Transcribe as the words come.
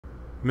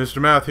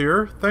Mr. Math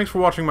here. Thanks for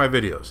watching my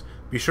videos.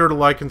 Be sure to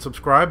like and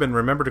subscribe, and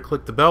remember to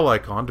click the bell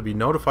icon to be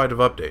notified of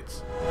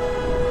updates.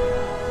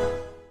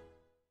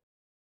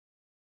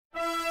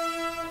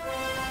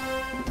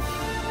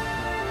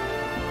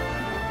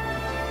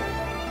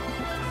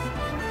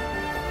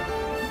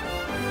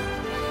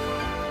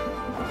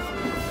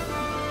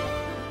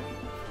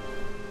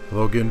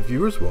 Hello again,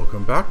 viewers.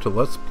 Welcome back to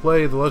Let's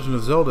Play The Legend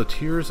of Zelda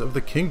Tears of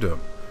the Kingdom.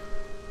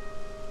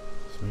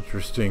 Some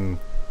interesting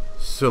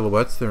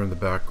silhouettes there in the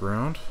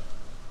background.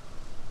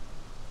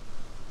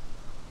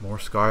 More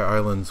sky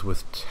islands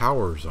with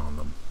towers on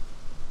them.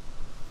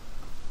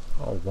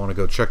 I'll want to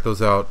go check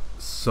those out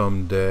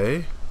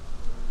someday.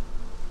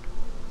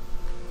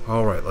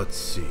 Alright, let's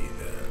see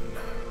then.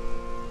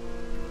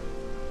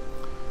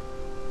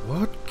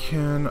 What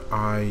can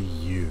I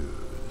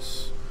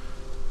use?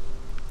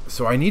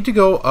 So I need to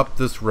go up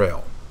this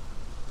rail,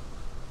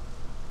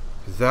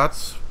 because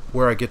that's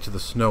where I get to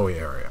the snowy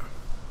area.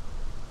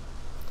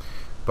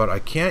 But I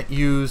can't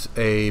use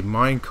a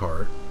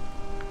minecart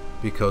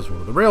because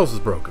one of the rails is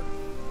broken.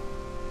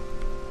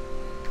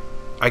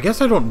 I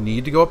guess I don't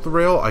need to go up the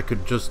rail. I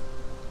could just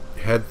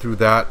head through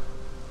that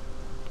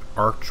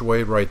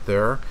archway right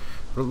there.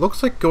 But it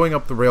looks like going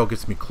up the rail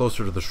gets me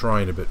closer to the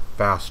shrine a bit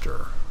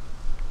faster.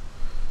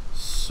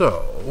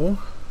 So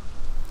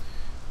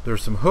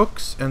there's some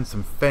hooks and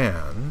some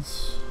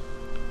fans.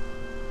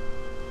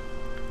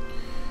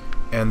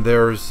 And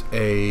there's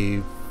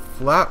a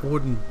flat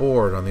wooden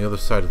board on the other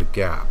side of the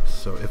gap.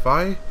 So if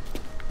I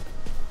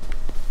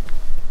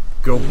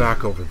go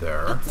back over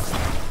there,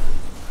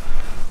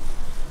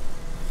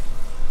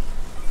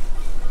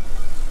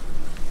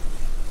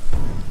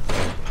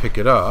 pick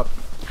it up,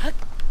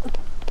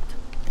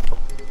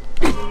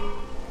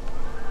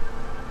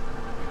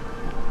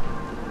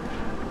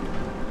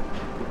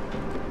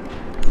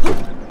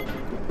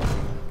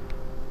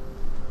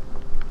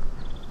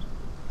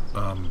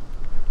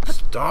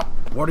 stop,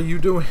 what are you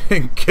doing?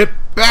 Get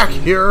back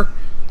here!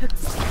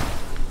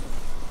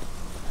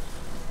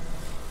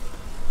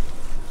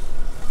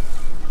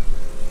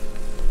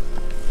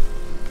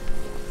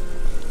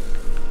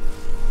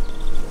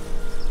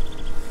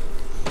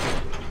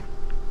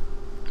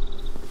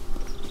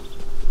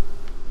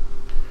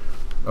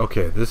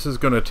 Okay, this is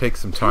going to take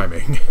some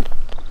timing.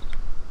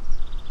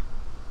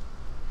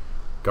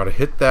 Gotta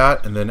hit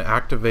that and then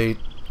activate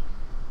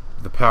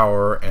the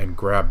power and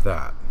grab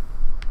that.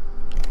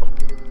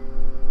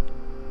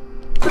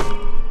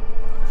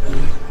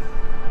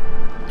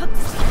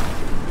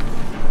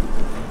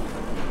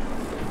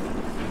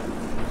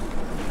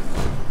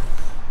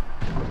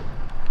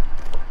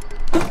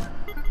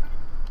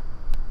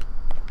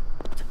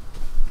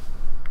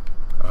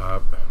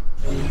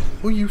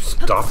 Will you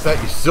stop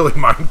that, you silly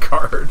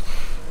minecart?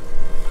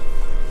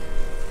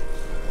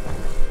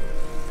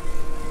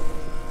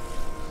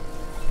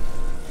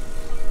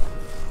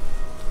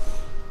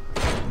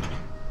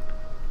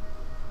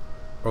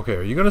 Okay,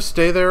 are you gonna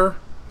stay there?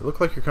 You look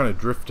like you're kind of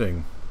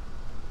drifting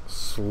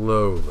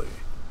slowly.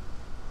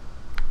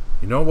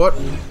 You know what?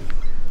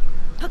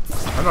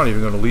 I'm not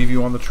even gonna leave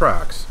you on the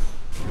tracks.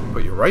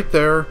 But you're right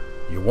there.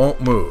 You won't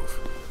move.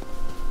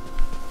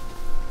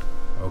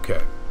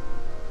 Okay.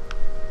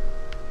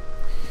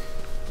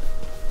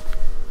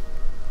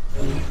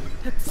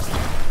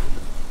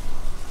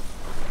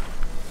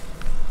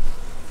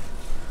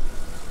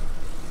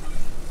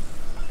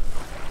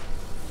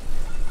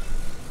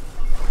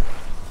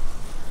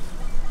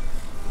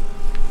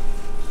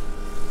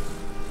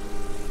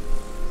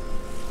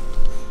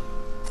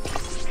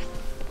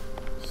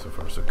 So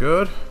far so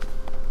good.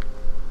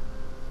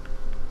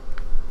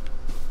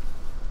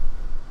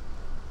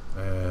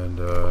 And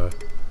no,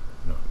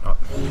 not.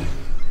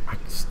 I'm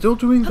still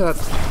doing that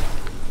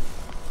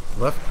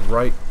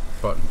left-right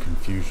button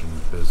confusion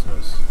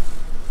business.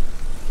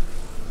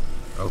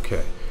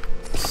 Okay.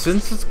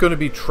 Since it's going to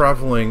be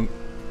traveling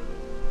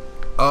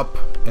up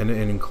an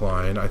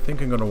incline, I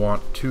think I'm going to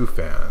want 2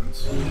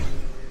 fans.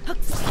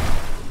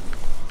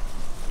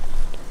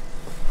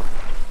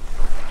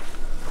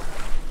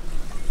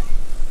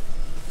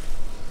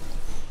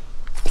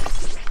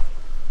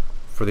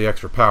 For the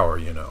extra power,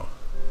 you know.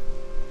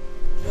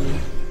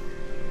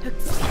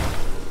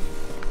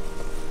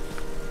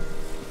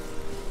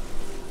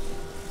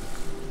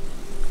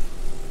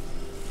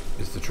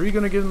 Is the tree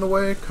going to get in the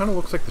way? Kind of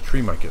looks like the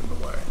tree might get in the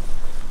way.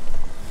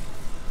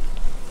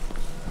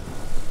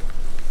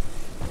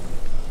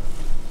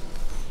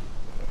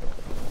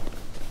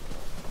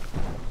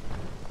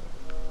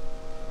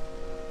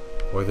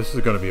 Boy, this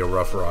is going to be a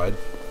rough ride.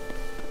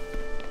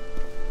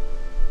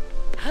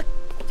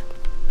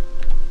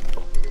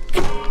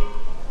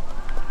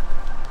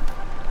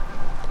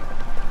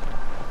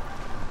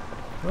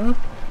 Well,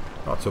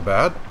 not so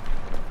bad.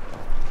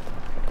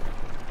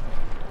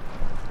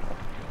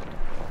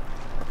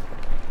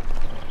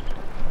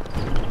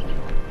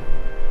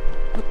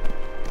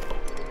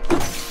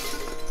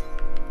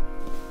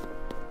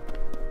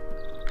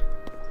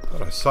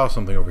 I saw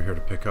something over here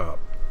to pick up.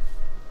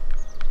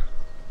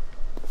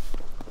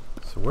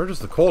 So where does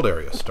the cold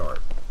area start?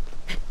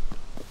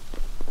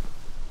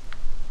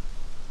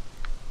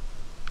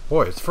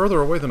 Boy, it's further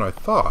away than I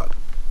thought.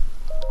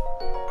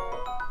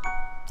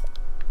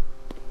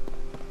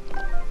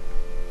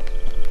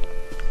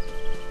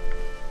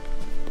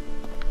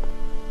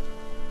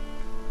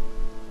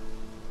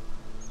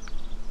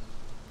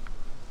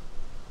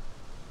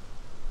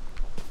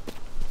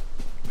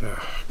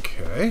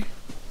 Okay.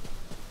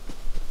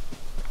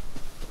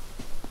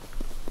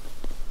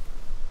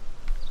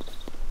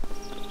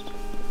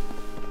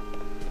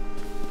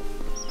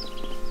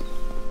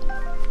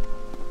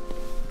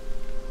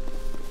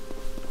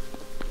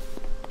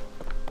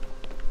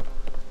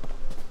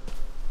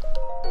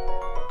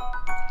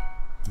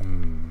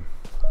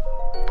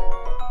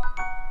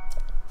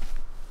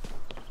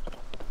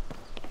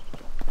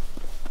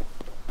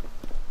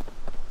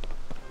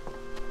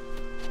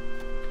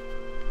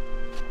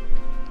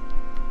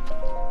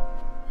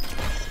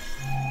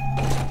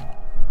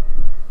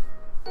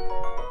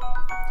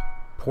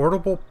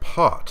 Portable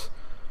pot.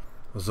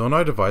 A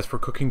Zonai device for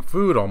cooking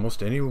food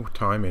almost any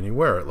time,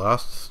 anywhere. It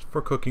lasts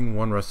for cooking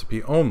one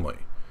recipe only.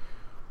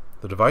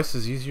 The device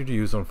is easier to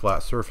use on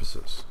flat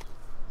surfaces.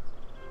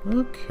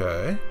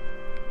 Okay.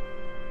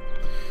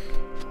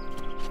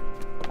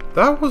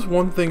 That was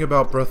one thing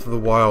about Breath of the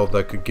Wild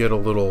that could get a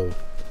little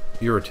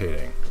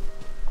irritating.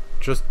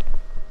 Just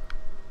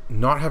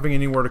not having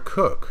anywhere to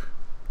cook.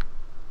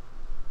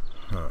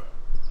 Huh.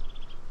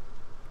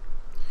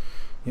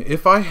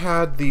 If I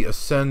had the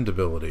Ascend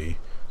ability,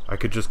 I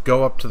could just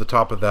go up to the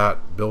top of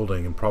that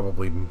building and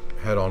probably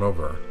head on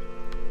over.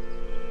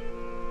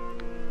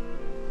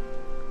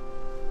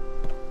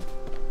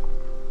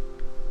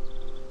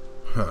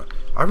 Huh.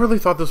 I really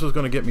thought this was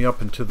going to get me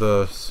up into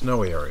the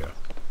snowy area.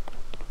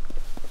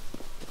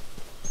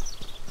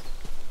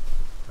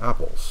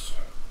 Apples.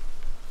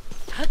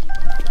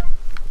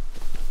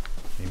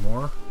 Any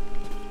more?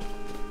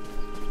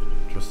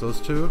 Just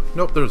those two?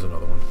 Nope, there's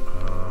another one.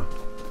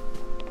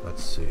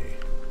 Let's see.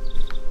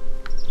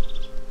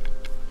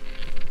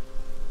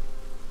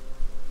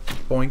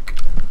 Boink.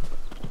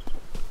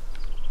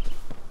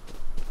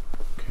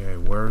 Okay,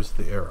 where's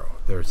the arrow?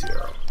 There's the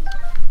arrow.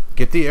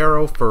 Get the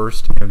arrow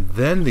first and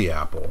then the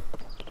apple.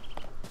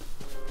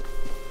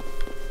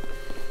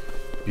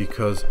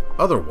 Because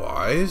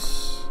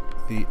otherwise,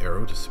 the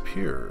arrow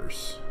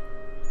disappears.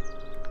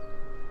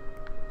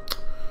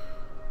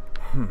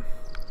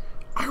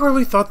 I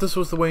really thought this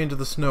was the way into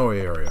the snowy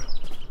area.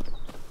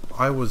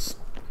 I was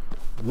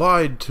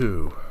lied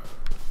to.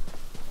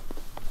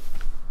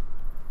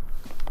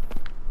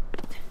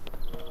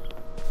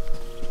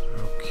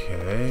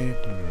 Okay.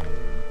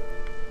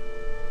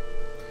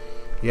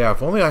 Yeah,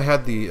 if only I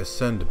had the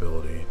Ascend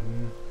ability.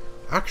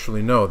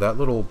 Actually, no. That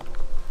little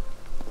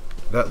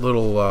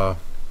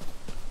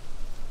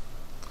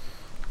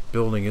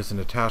building isn't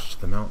attached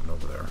to the mountain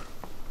over there.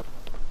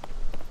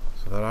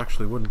 So that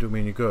actually wouldn't do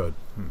me any good.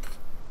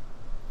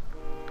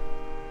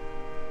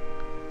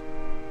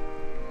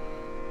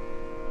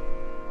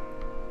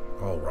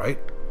 Alright.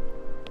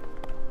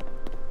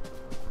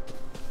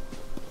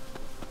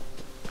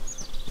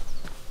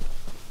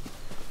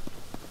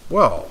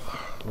 Well,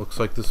 looks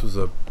like this was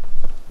a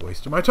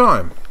waste of my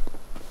time.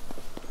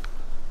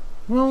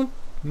 Well,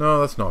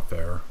 no, that's not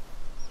fair.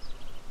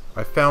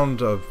 I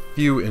found a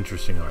few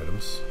interesting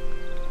items.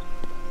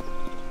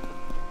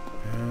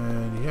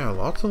 And yeah,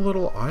 lots of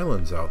little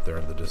islands out there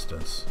in the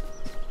distance.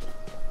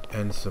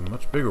 And some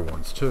much bigger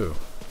ones, too.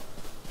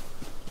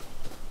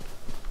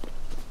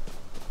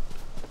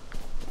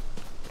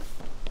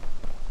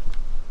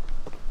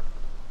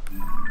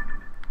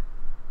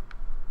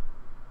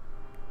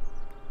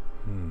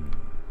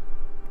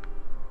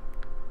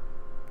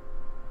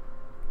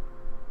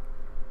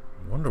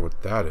 Wonder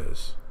what that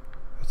is.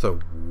 That's a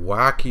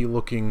wacky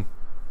looking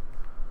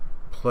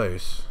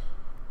place.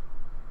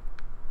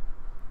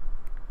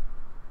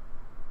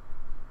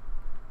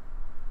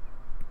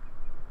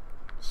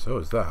 So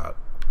is that.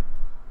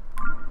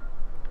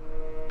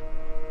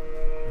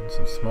 And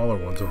some smaller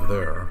ones over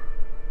there.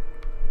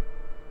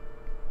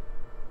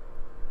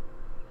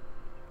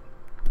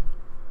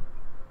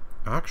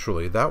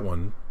 Actually, that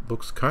one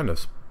looks kind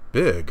of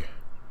big.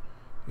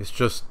 It's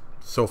just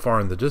so far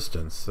in the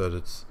distance that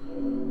it's...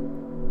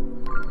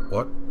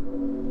 What?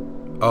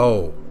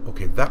 Oh,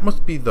 okay, that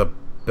must be the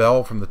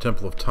bell from the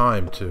Temple of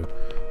Time to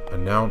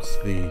announce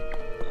the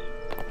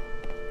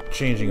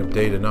changing of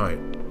day to night.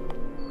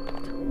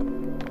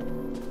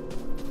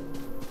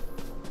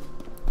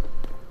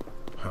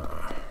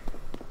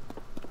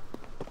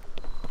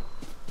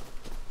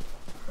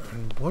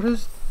 And what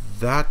is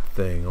that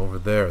thing over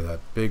there,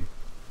 that big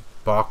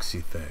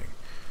boxy thing?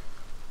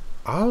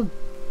 I'll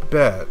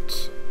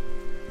bet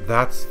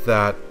that's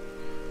that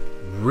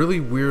really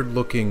weird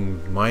looking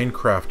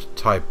Minecraft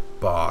type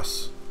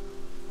boss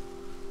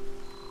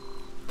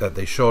that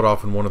they showed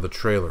off in one of the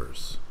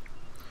trailers,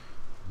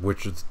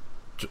 which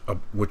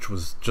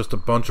was just a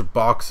bunch of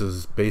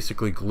boxes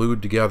basically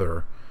glued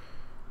together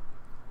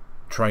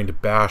trying to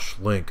bash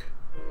Link.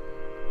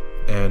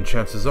 And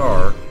chances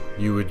are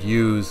you would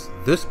use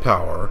this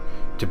power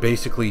to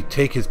basically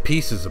take his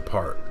pieces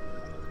apart.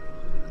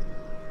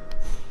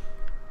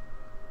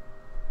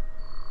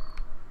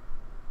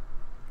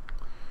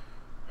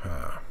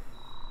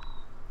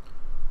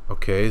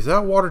 Okay, is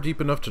that water deep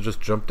enough to just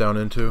jump down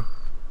into?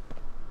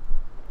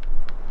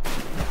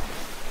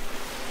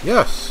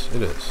 Yes,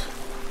 it is.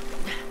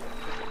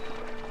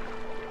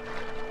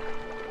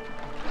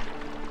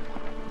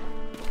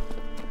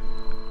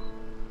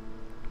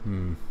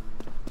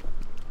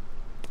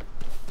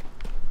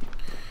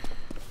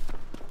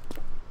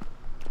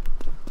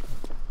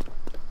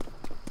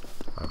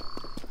 I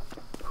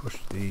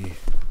pushed the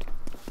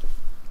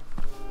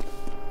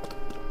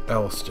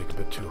L stick a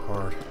bit too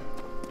hard.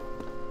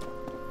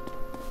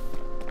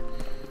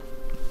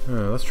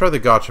 Let's try the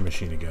gotcha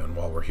machine again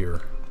while we're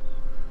here.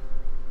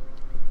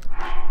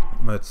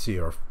 Let's see,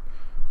 our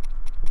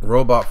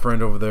robot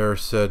friend over there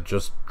said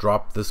just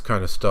drop this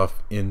kind of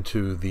stuff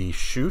into the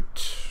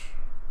chute.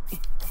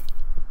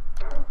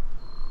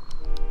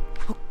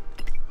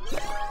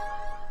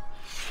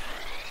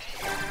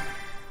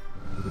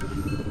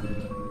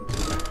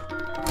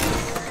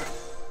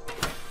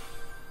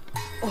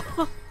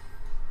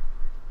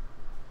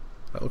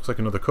 That looks like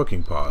another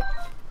cooking pot.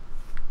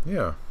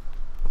 Yeah.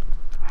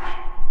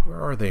 Where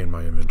are they in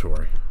my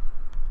inventory?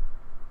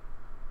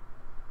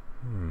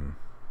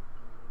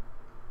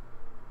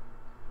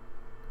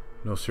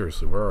 No,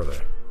 seriously, where are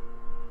they?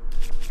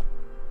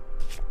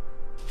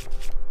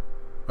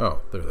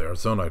 Oh, there they are.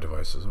 Zonai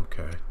devices,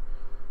 okay.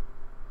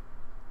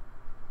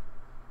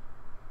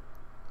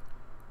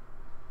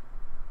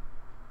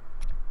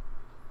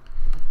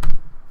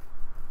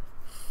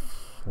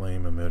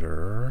 Flame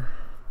emitter.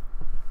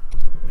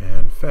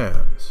 And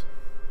fans.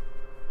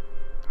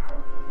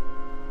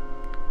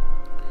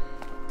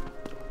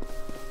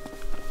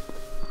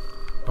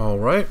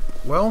 Alright,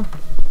 well...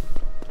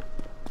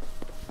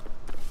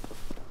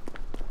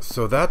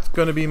 So that's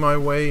going to be my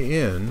way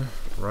in,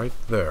 right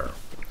there.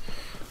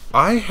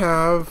 I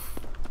have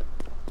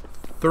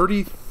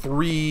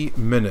 33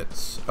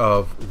 minutes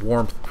of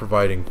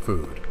warmth-providing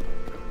food.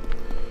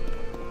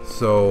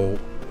 So,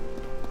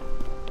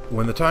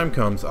 when the time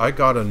comes, I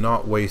gotta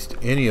not waste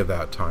any of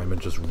that time and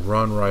just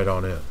run right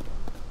on in.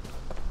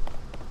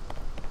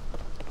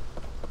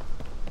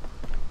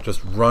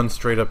 Just run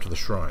straight up to the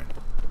shrine.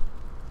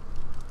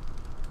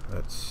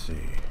 Let's see.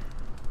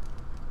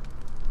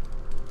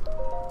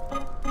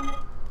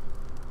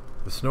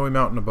 The snowy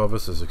mountain above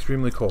us is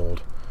extremely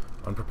cold.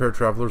 Unprepared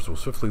travelers will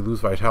swiftly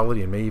lose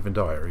vitality and may even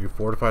die. Are you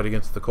fortified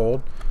against the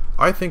cold?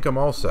 I think I'm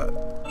all set.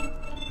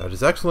 That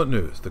is excellent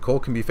news. The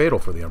cold can be fatal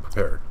for the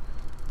unprepared.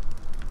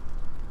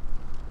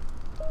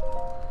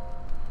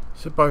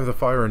 Sit by the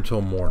fire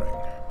until morning.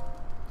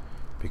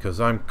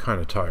 Because I'm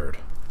kind of tired.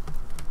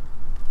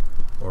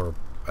 Or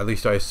at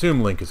least I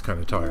assume Link is kind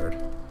of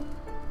tired.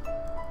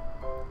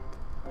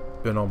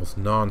 Been almost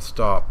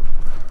non-stop.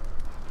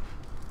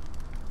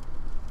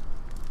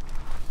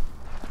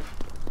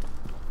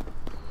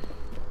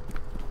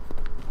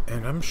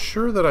 And I'm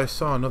sure that I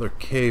saw another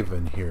cave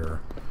in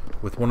here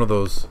with one of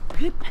those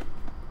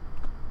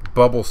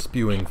bubble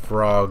spewing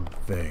frog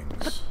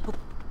things.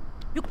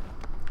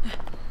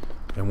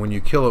 And when you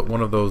kill it,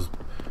 one of those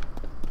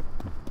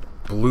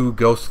blue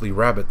ghostly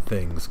rabbit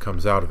things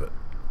comes out of it.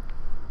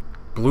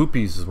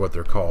 Bloopies is what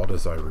they're called,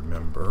 as I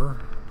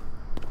remember.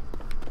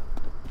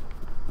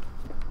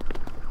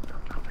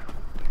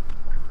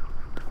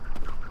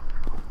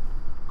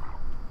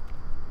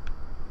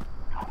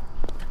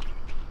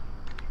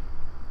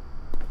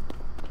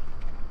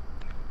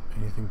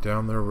 Anything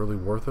down there really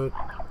worth it?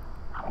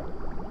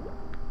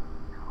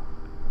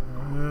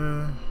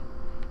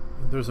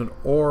 There's an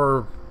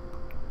ore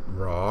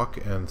rock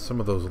and some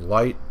of those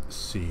light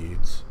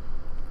seeds.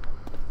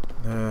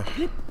 I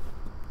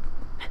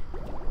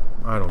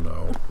don't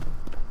know.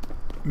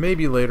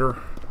 Maybe later.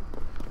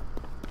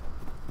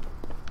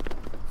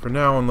 For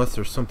now, unless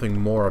there's something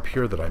more up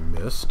here that I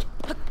missed,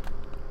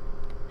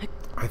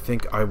 I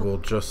think I will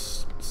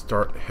just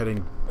start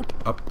heading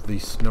up the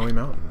snowy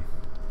mountain.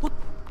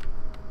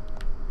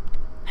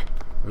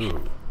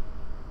 Ooh.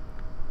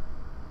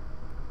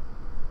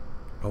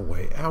 A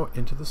way out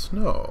into the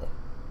snow.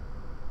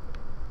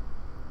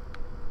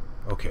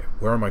 Okay,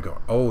 where am I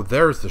going? Oh,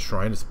 there's the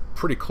shrine. It's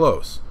pretty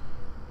close.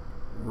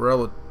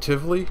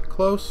 Relatively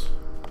close?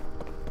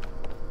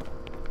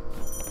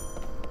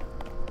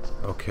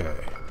 Okay.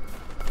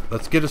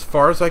 Let's get as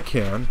far as I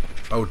can.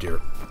 Oh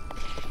dear.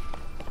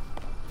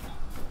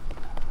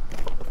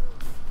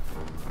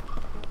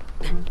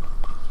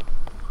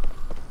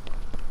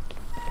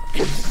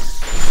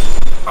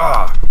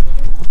 Ah!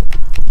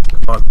 Come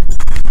on.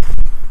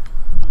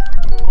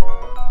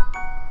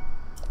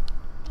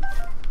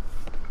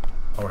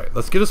 Alright,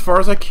 let's get as far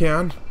as I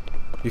can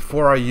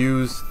before I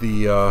use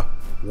the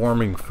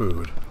warming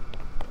food.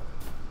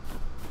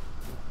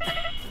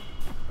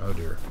 Oh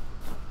dear.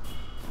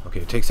 Okay,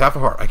 it takes half a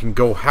heart. I can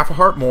go half a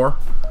heart more.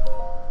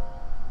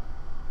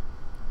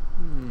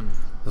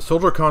 The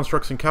soldier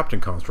constructs and captain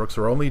constructs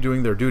are only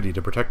doing their duty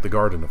to protect the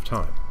Garden of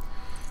Time.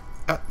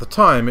 At the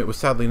time, it was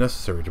sadly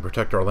necessary to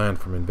protect our land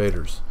from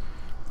invaders.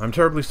 I'm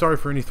terribly sorry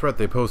for any threat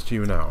they pose to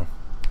you now.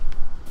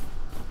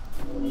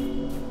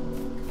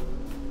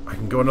 I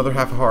can go another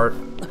half a heart.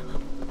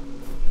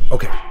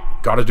 Okay,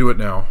 gotta do it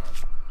now.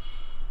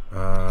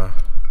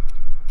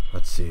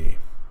 see.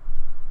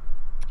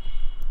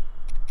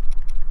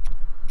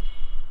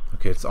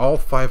 Okay, it's all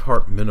 5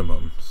 heart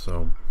minimum,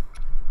 so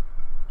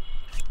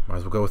might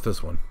as well go with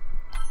this one.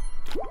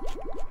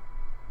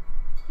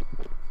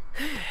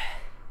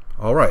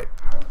 Alright.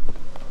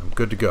 I'm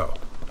good to go.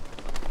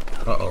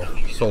 Uh-oh.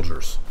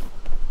 Soldiers.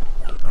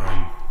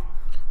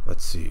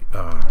 Let's see.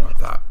 Not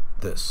that.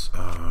 This.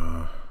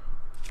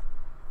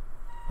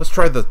 Let's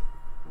try the...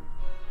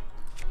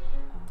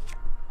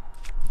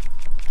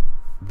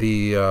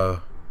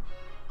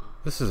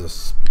 This is a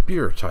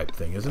spear type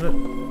thing, isn't it?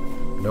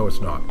 No,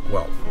 it's not.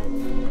 Well.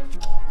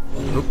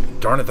 Oop,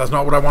 darn it, that's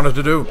not what I wanted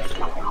to do.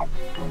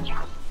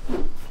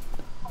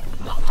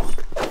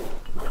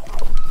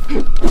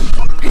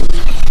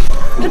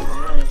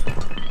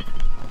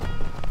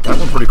 That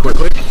one pretty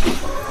quickly.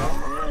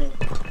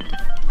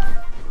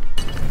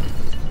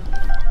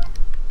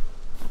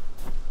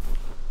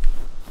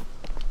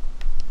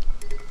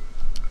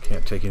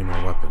 Can't take any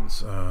more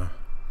weapons.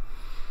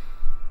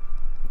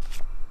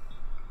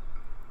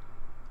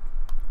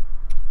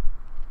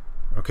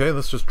 Okay,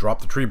 let's just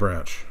drop the tree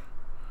branch.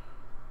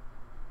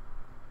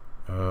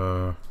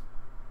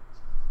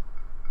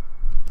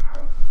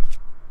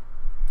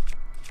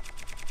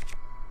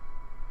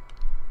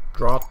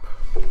 Drop.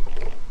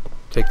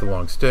 Take the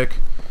long stick.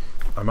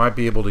 I might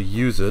be able to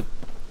use it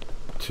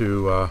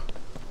to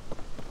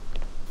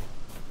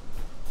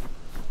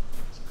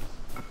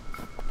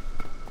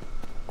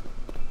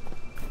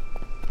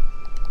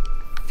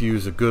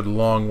fuse a good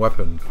long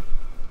weapon.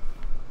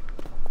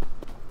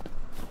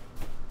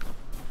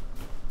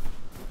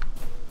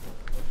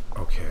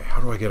 Okay,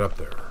 how do I get up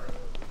there?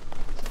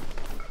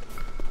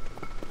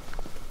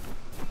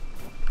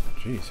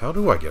 Jeez, how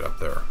do I get up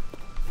there?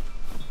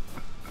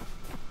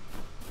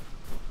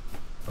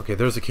 Okay,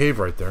 there's a cave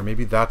right there.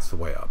 Maybe that's the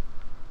way up.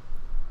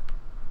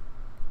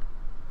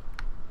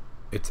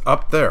 It's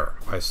up there.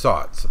 I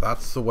saw it, so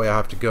that's the way I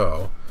have to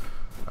go.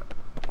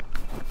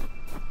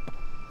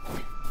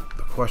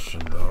 The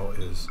question, though,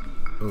 is...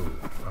 Ooh,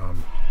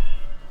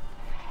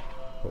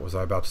 what was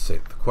I about to say?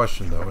 The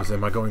question, though, is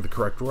am I going the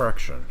correct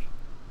direction?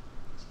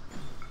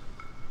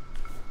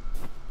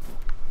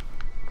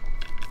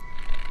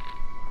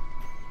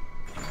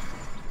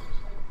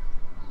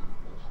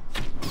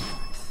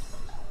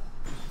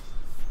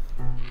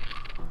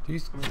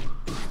 These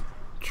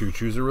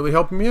choo-choos are really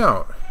helping me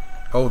out.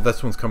 Oh,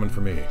 this one's coming for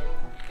me.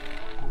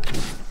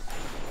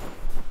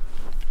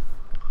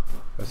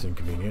 That's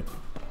inconvenient.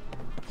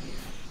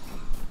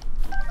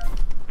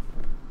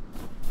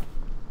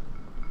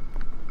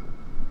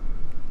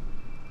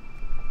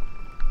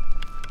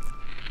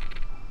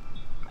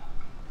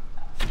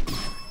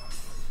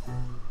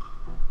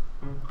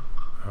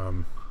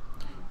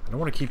 I don't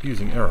want to keep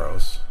using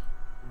arrows.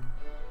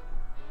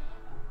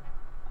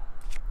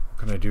 What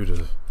can I do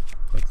to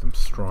make them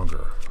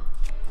stronger?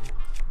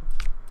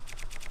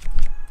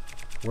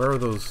 Where are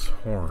those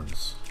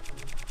horns?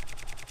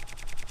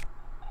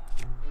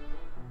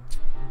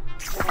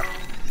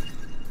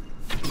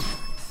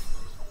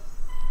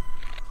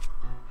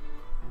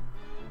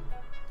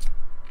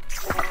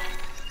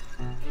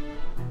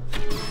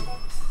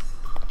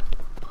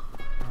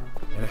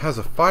 And it has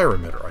a fire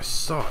emitter. I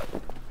saw it.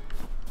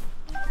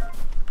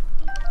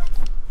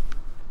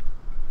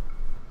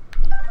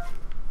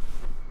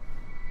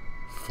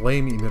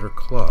 Flame emitter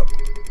club.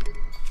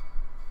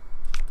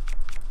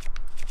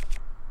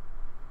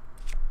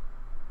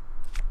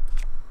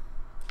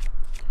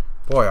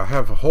 Boy, I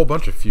have a whole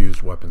bunch of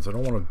fused weapons. I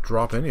don't want to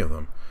drop any of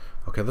them.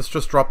 Okay, let's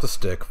just drop the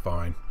stick.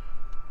 Fine.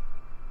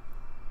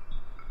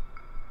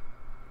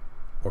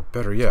 Or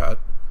better yet...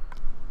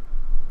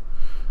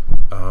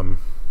 No.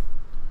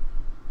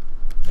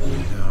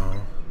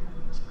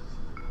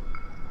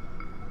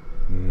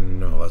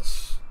 No,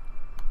 let's...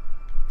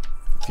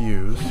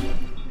 fuse.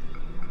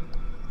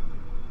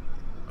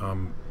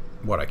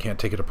 What, I can't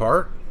take it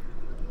apart?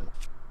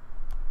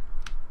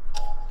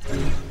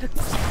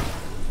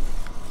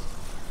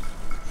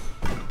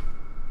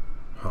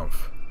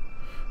 Humph.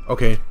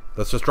 Okay,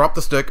 let's just drop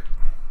the stick.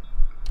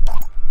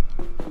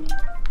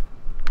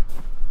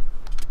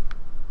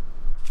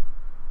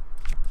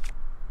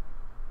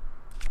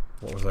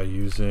 What was I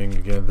using?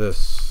 Again,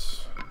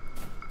 this.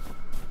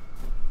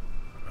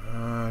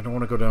 I don't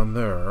want to go down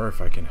there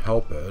if I can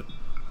help it.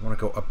 I want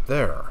to go up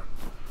there.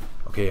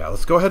 Okay, yeah,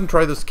 let's go ahead and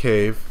try this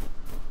cave.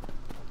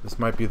 This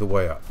might be the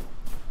way up.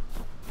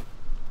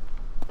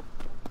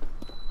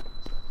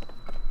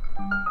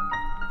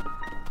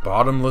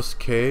 Bottomless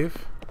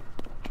cave.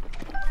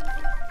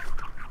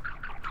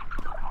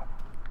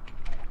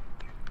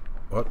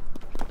 What?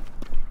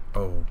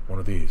 Oh, one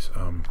of these.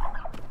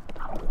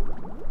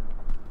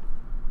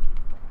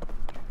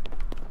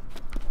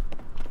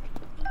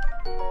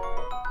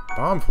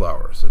 Bomb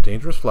flowers. A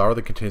dangerous flower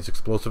that contains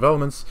explosive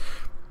elements.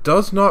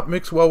 Does not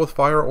mix well with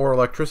fire or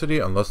electricity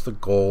unless the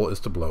goal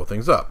is to blow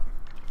things up.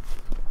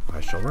 I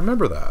shall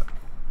remember that.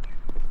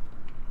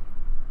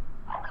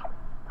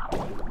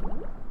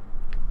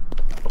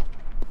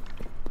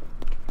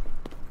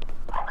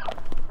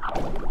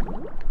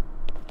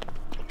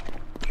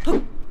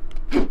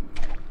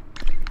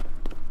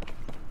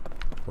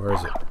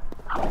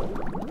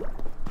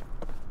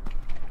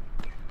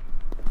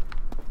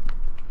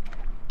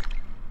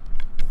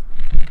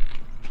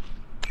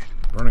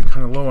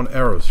 kind of low on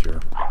arrows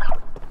here.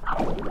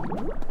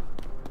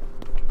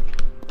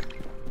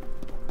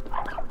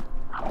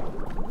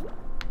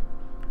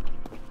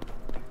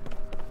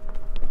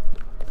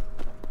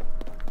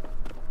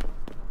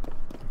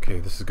 Okay,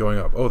 this is going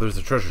up. Oh, there's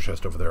a treasure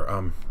chest over there.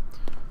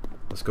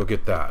 Let's go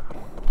get that.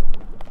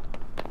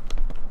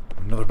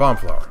 Another bomb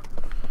flower.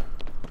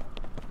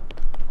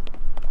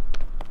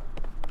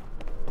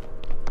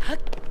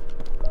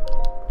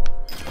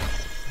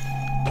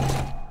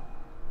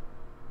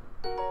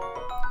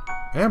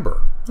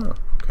 Amber. Oh,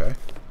 okay.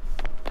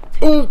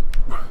 Oh!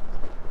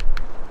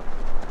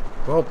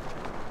 Well,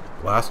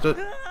 blast it.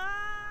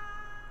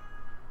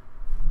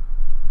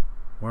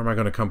 Where am I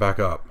going to come back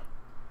up?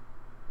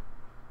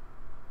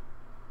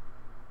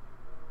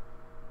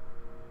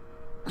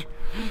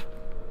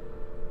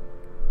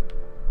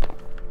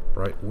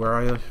 Right where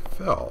I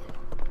fell.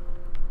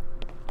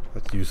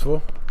 That's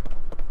useful.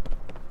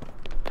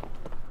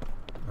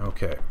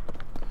 Okay.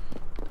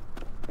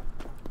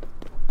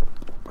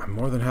 I'm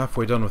more than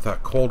halfway done with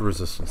that cold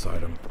resistance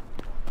item.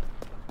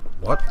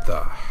 What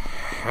the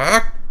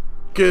heck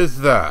is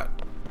that?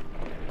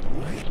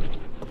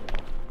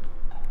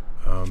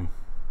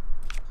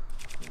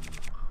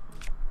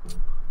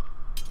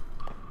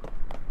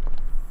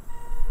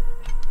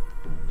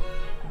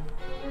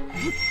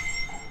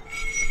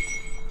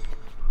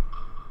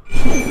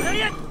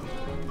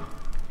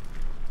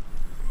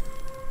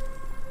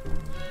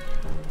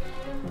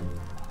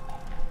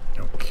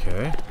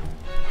 Okay.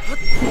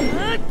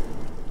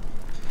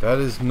 That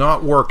is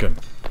not working.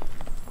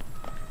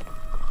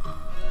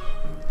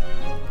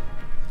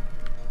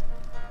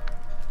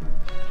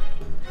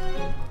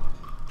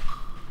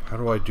 How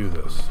do I do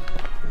this?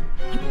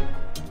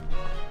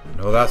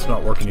 No, that's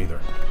not working either.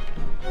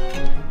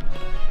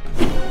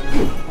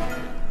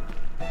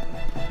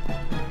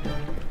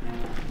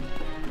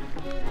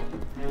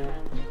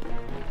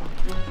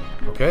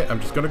 Okay, I'm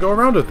just gonna go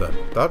around it then.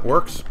 That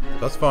works.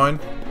 That's fine.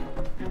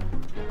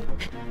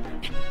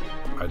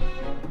 I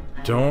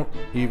don't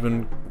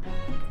even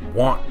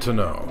want to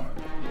know.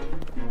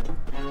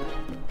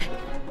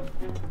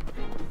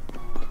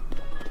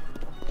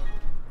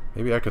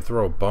 Maybe I could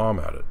throw a bomb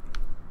at it.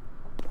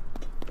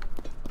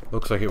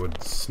 Looks like it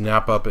would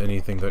snap up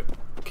anything that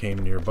came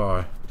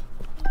nearby.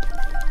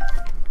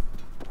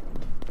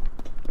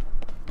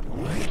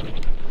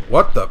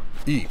 What the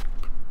eep?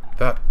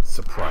 That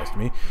surprised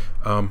me.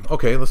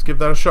 Okay, let's give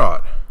that a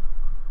shot.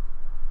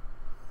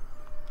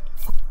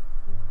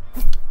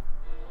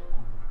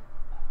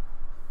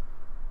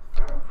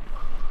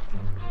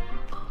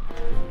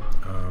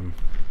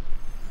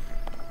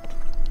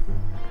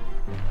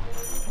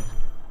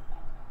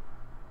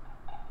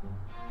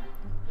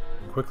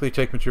 Quickly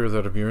take materials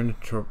out of your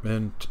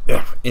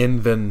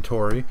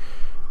inventory.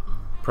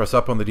 Press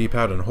up on the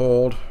D-pad and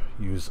hold.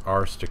 Use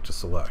R stick to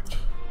select.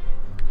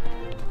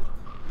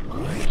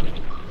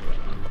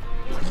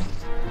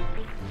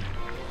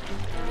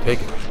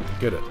 Take it.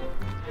 Get it.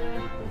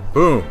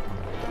 Boom!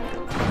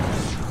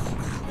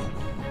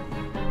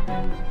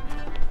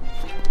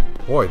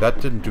 Boy, that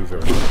didn't do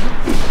very much.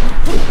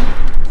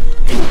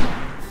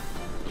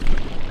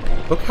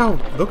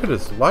 Look at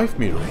his life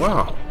meter.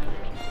 Wow.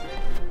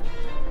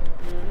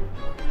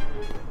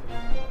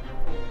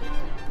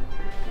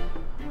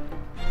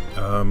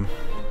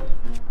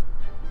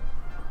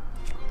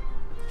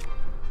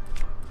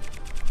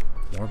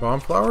 More bomb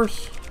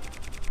flowers?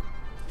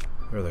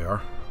 There they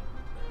are.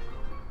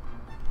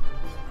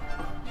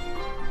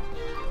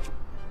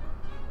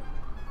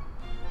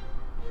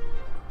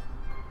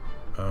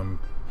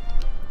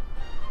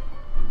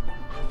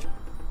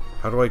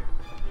 How do I...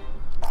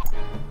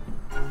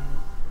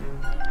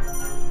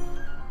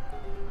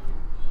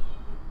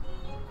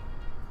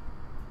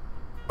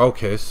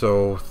 Okay,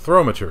 so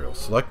throw material.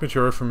 Select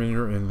material from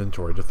your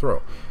inventory to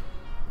throw.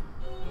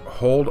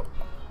 Hold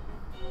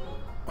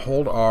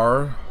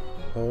R,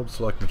 hold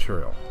select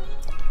material.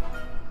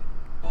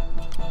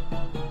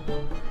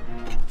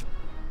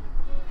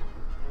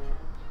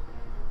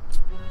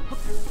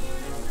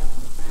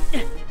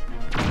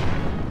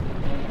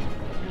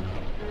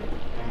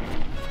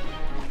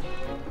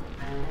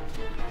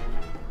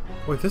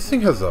 Boy, this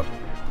thing has a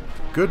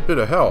good bit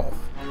of health.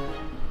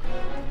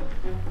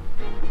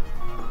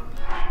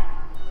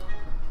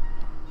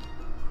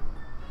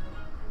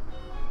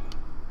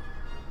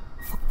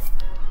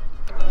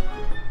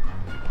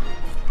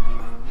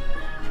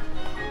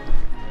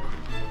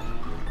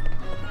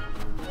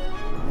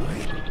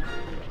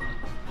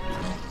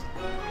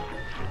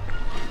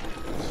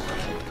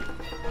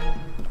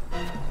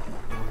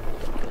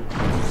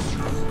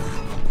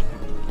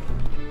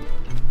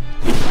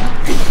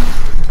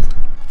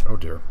 Oh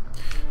dear.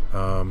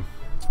 Huh.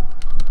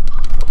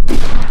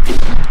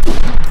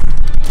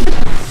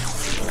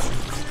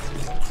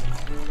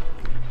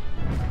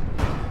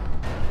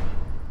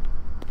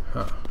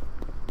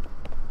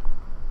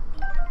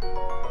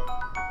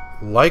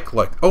 Like.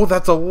 Oh,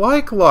 that's a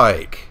like.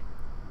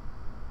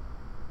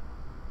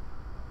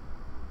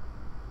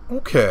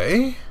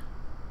 Okay.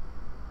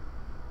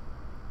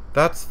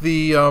 That's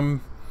the,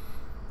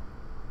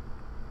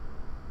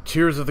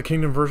 Tears of the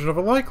Kingdom version of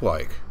a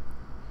like-like.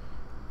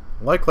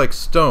 Like-like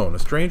stone, a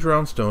strange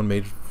round stone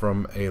made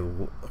from a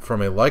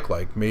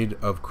like-like made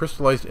of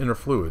crystallized inner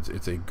fluids.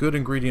 It's a good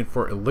ingredient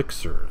for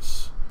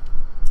elixirs.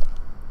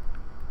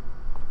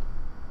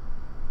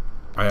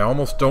 I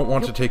almost don't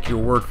want to take your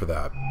word for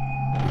that.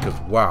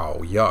 Because, wow,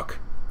 yuck.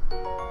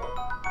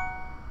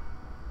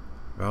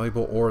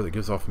 Valuable ore that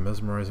gives off a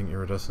mesmerizing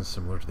iridescence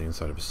similar to the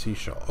inside of a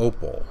seashell.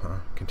 Opal, huh?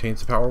 Contains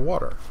the power of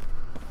water.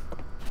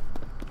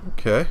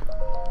 Okay.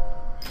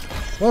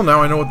 Well,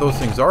 now I know what those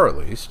things are, at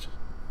least.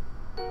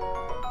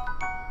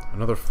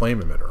 Another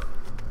flame emitter.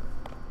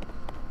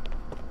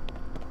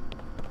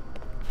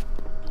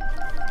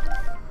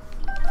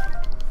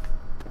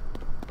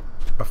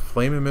 A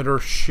flame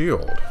emitter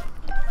shield.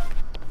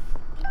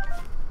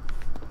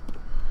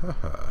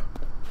 Haha.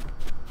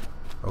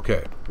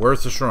 Okay,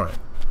 where's the shrine?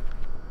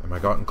 Am I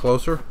gotten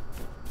closer?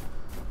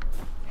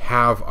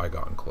 Have I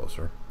gotten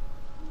closer?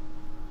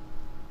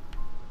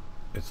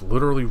 It's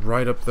literally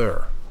right up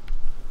there.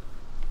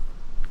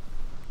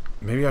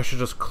 Maybe I should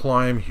just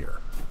climb here.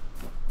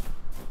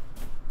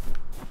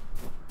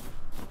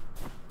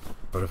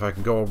 But if I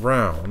can go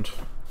around,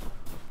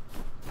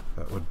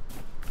 that would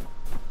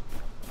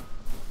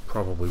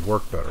probably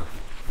work better.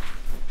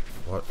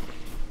 What?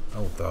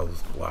 Oh,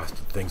 those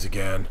blasted things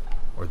again.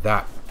 Or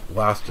that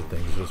blasted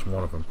thing is just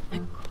one of them. I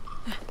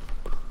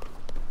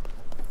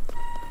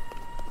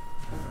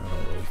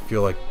don't really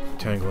feel like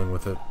tangling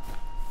with it.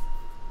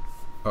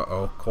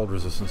 Uh-oh, cold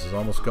resistance is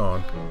almost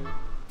gone.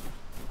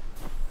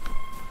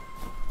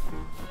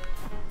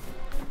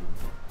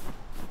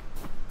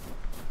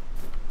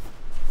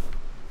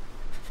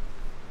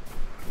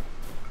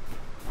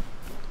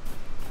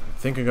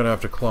 I think I'm gonna have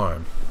to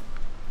climb.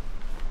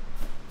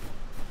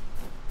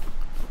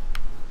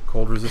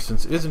 Cold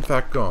resistance is in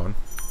fact gone.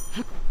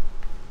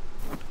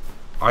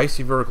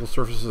 Icy vertical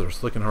surfaces are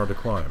slick and hard to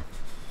climb.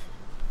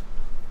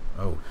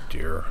 Oh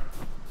dear.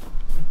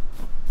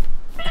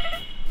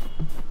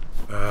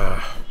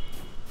 Okay,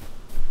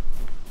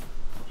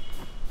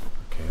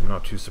 I'm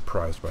not too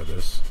surprised by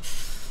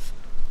this.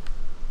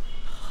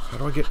 How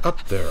do I get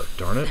up there?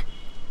 Darn it.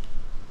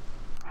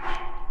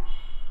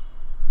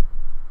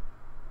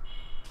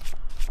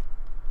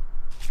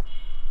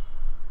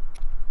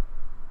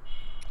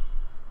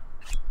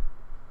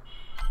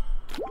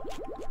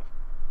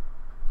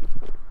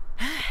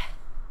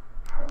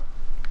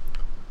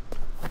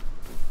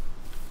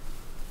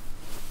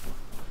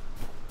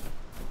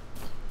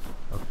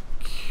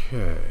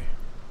 Okay.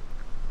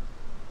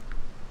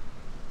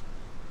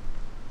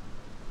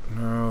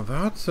 Now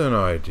that's an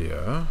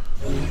idea.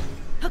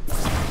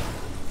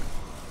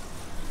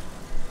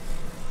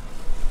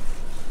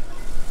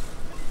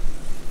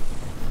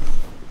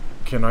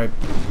 Can I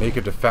make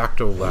a de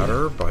facto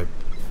ladder by...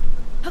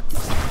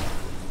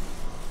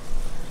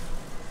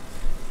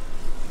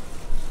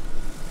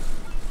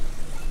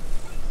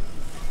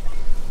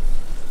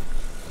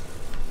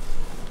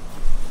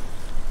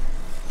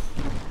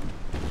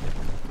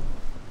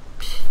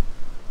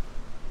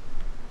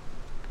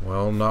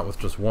 Well, not with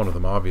just one of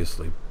them,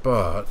 obviously,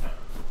 but...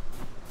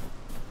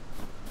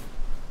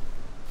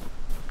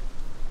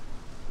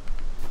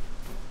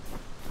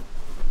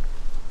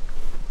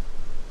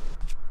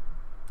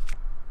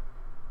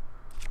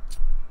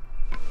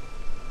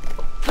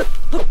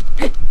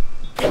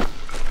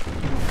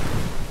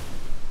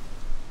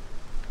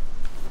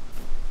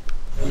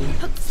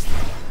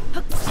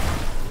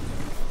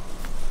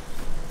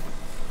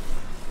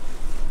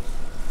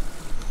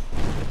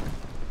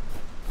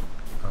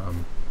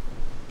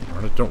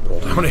 Don't roll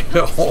down a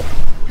hill.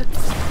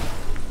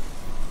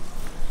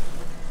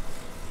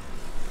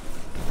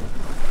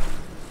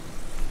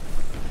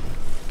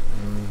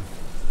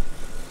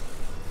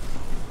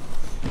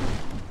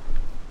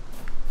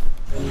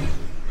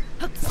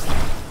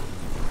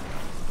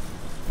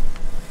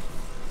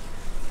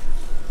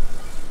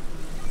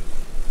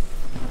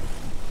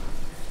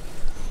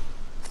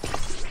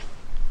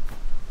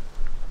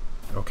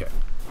 Okay.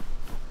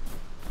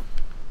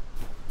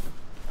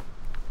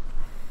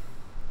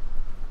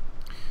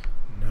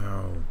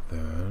 Now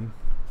then...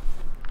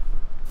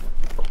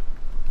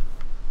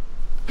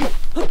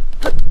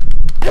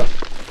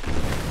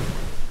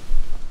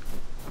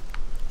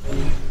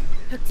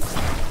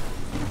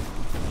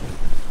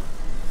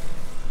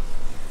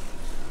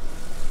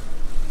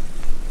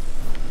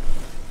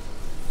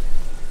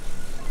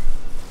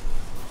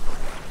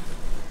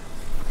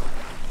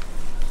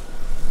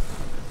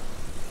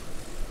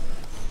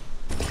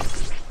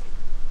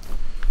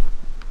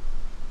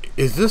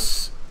 Is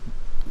this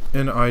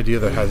an idea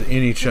that has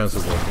any chance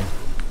of working?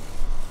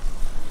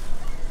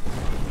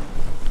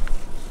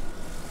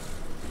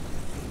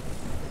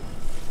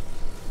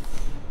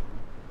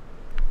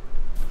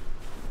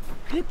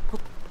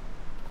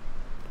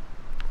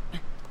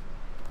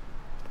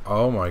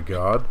 Oh my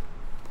god.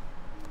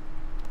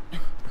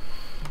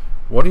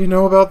 What do you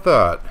know about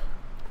that?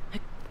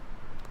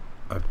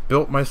 I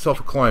built myself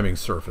a climbing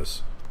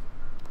surface.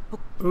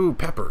 Ooh,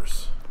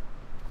 peppers.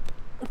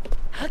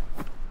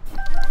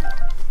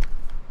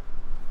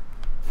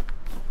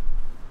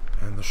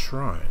 the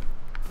shrine.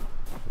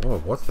 Whoa,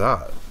 what's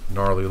that?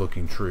 Gnarly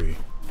looking tree.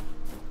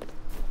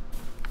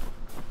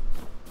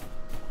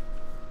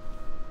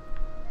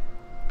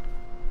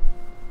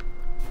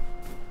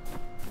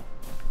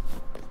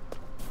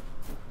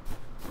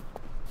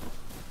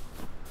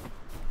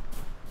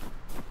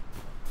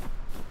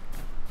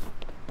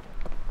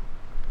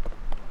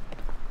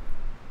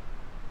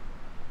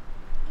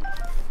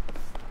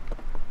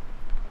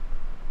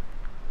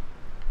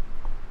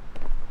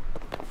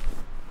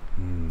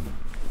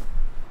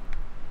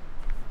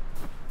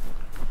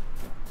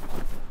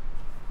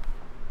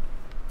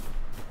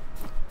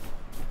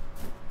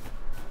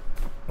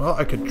 Well,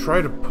 I could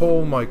try to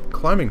pull my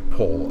climbing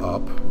pole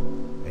up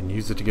and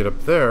use it to get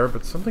up there,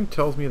 but something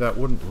tells me that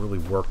wouldn't really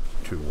work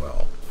too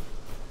well.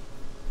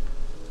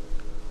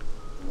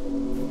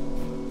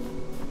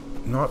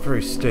 Not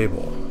very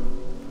stable.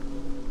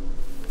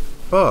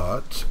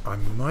 But I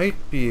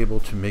might be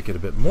able to make it a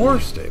bit more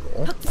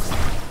stable.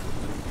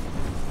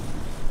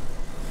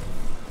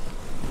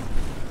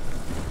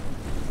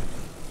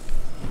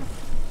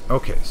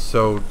 Okay,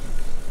 so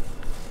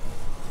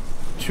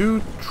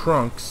 2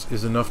 trunks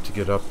is enough to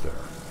get up there.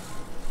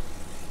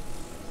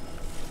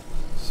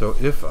 So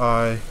if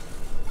I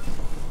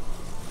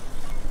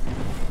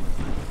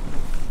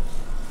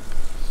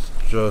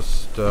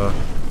just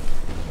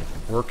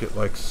work it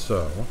like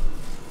so.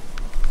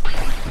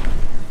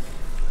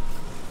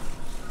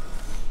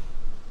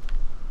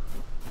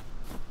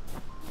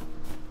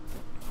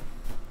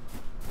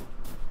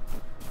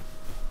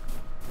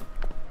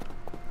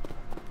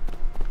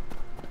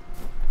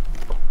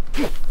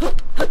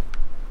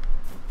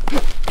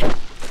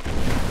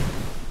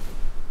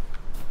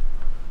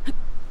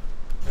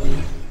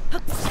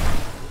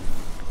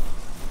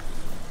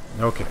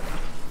 Okay,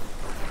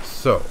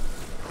 so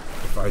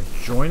if I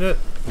join it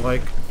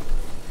like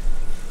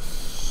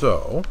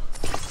so,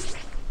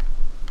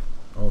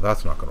 oh,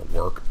 that's not going to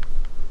work.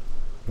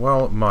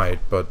 Well, it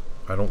might, but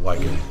I don't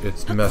like it.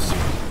 It's messy.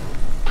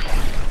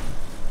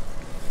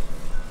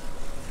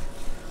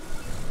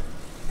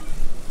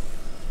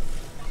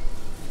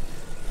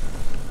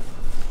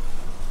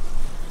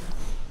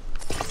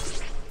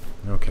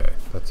 Okay,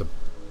 that's a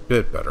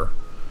bit better.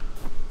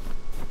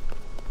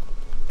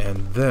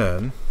 And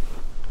then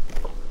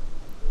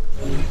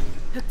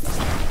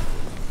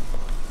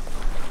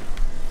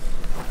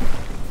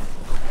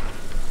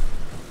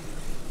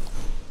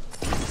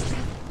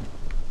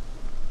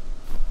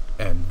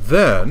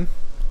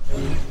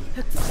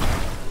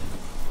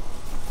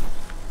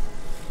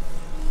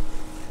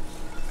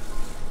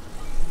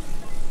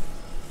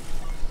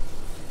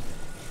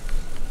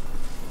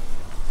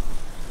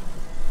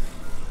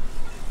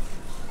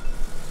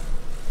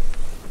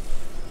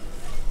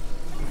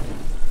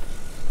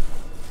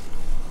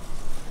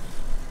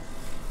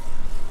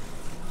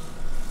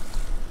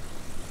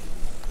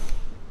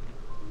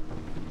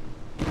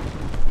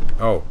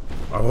oh,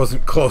 I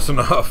wasn't close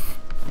enough.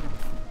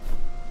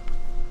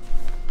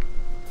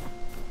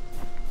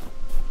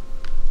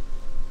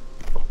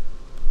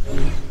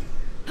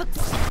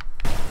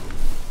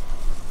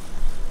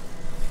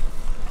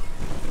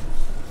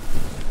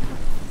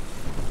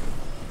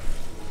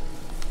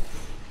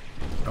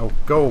 Oh,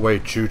 go away,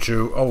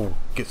 Choo-Choo. Oh,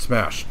 get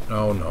smashed.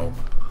 Oh, no.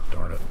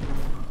 Darn it.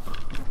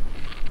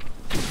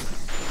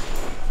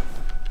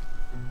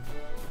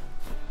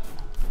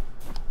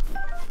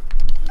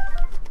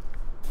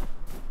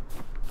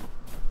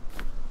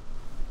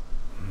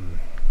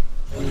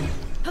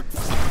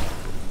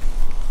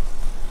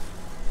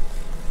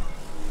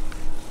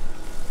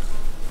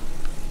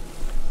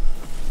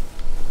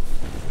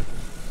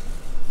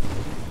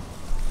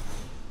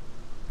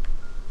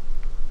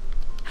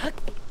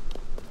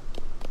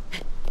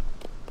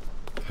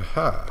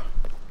 Haha.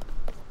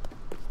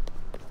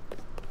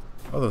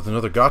 Oh, there's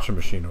another gotcha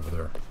machine over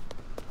there.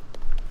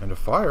 And a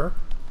fire.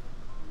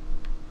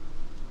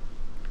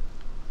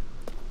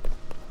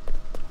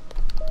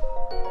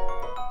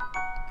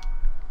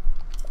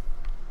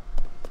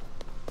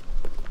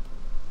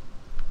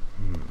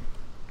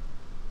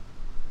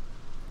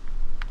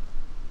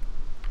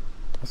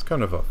 That's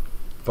kind of a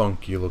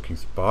funky looking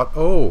spot.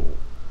 Oh!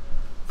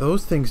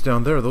 Those things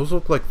down there, those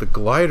look like the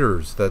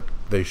gliders that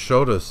they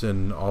showed us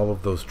in all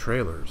of those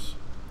trailers.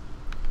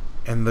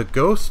 And the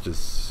ghost is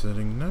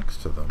sitting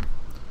next to them.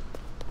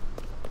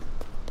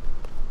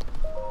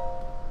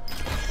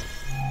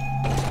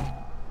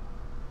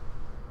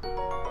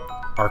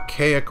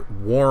 Archaic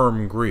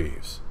warm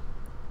greaves.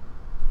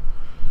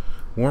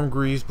 Warm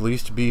greaves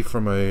believed to be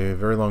from a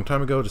very long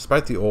time ago.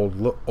 Despite the old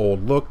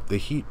look, the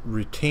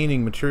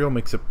heat-retaining material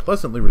makes it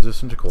pleasantly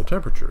resistant to cold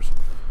temperatures.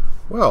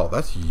 Well,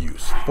 that's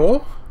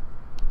useful.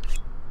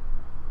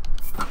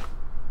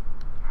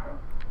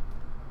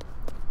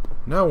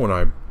 Now when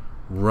I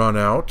run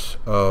out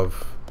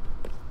of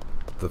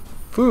the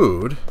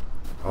food,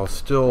 I'll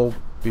still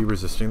be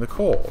resisting the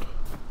cold.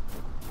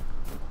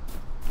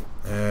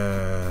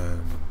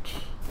 And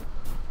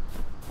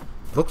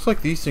looks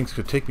like these things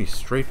could take me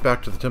straight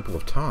back to the Temple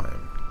of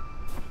Time.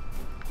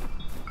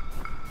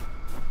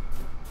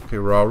 Okay,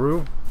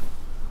 Rauru,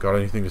 Got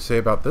anything to say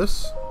about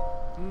this?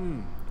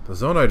 The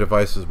Zonai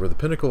devices were the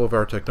pinnacle of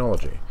our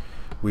technology.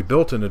 We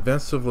built an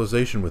advanced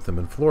civilization with them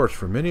and flourished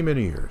for many,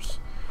 many years.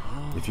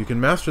 If you can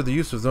master the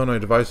use of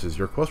Zonai devices,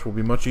 your quest will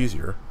be much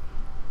easier.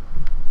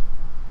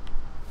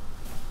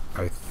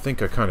 I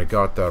think I kind of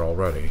got that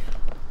already.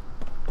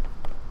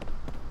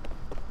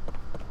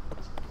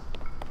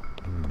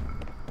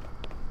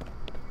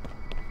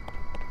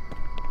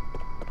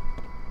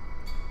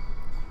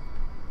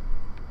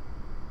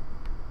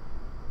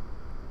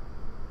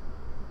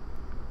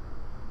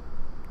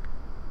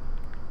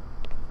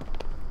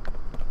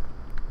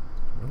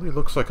 Really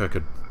looks like I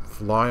could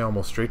fly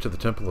almost straight to the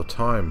Temple of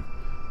Time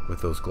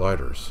with those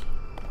gliders.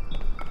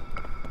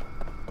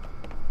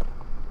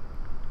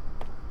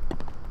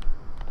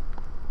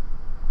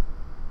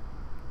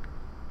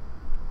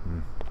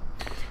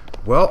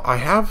 Well, I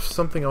have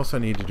something else I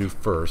need to do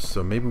first,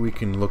 so maybe we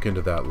can look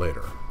into that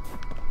later.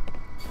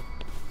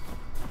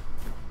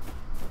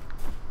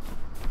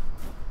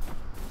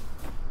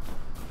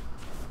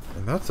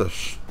 And that's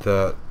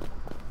that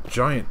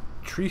giant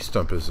tree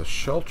stump is a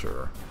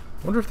shelter.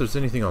 I wonder if there's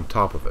anything on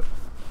top of it.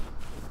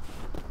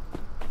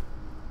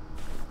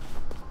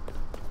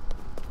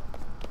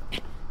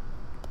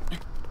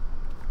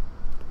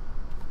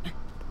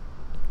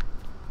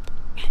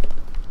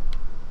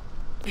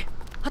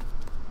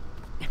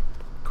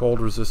 Cold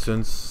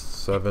resistance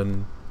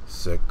 7,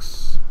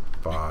 6,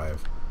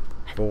 5,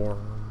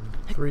 4,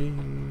 3,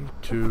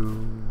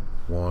 2,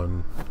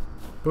 1.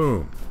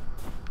 Boom.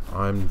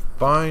 I'm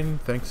fine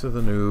thanks to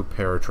the new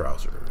pair of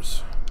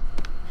trousers.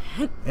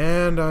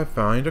 And I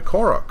find a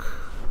Korok.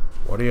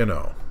 What do you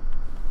know?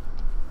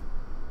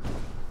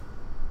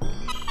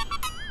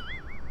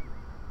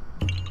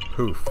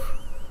 Poof.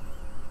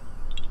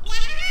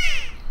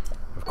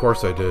 Of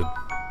course I did.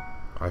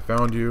 I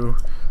found you.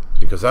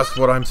 Because that's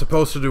what I'm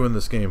supposed to do in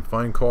this game.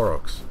 Find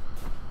Koroks.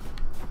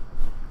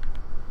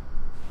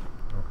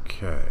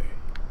 Okay.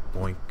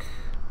 Boink.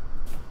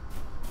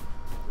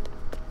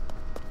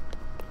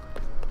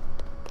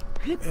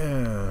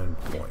 And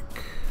boink.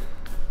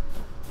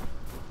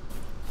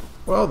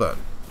 Well then.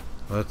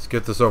 Let's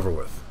get this over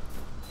with.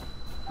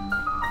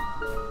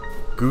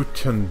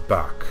 Guten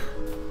Tag.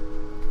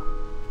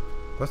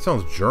 That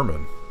sounds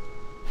German.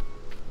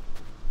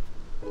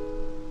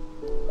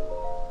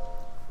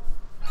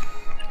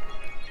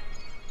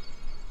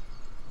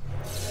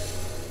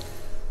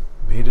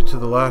 Made it to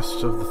the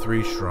last of the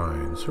 3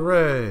 shrines.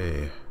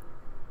 Hooray!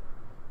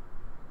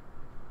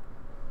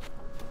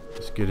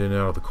 Let's get in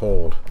and out of the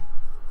cold.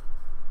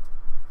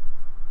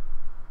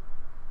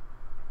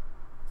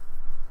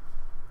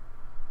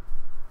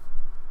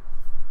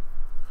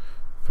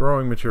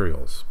 Throwing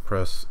materials.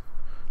 Press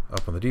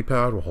up on the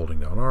D-pad while holding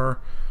down R.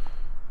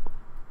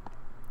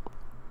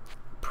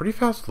 Pretty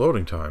fast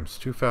loading times.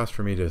 Too fast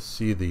for me to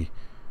see the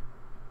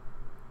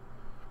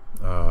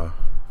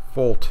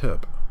full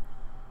tip.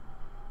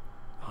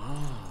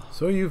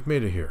 So you've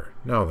made it here.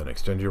 Now then,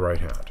 extend your right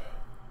hand.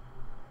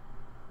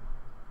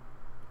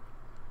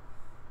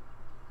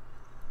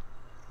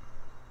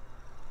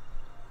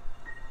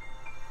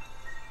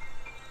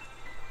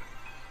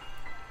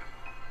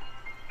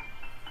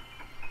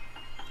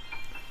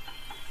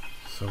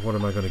 So what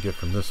am I going to get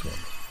from this one?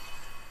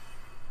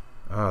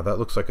 Ah, that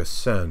looks like a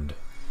send.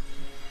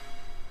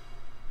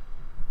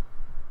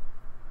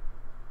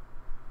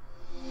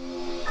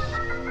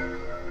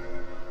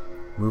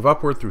 Move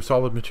upward through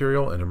solid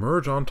material and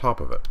emerge on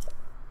top of it.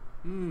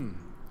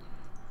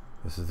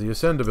 This is the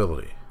Ascend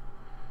ability.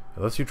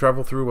 It lets you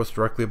travel through what's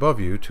directly above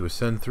you to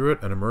ascend through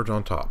it and emerge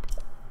on top.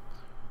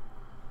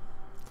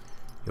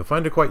 You'll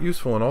find it quite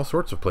useful in all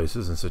sorts of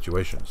places and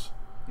situations.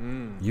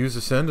 Use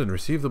Ascend and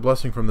receive the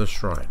blessing from this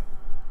shrine.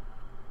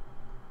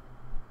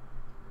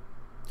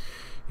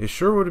 It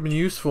sure would have been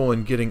useful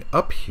in getting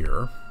up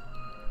here,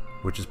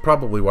 which is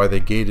probably why they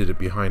gated it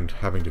behind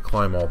having to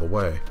climb all the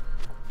way.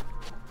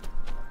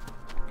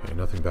 Okay,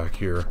 nothing back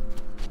here.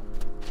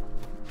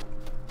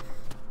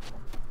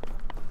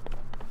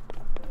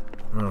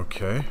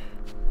 Okay.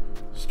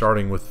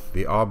 Starting with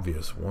the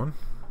obvious one.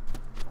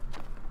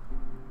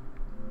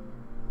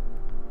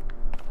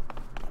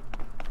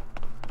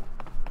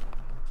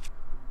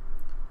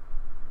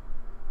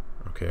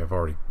 Okay, I've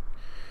already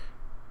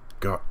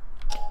got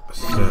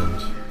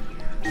Ascend.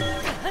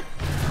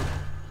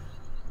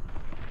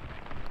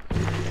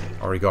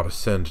 Already got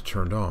Ascend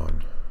turned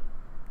on.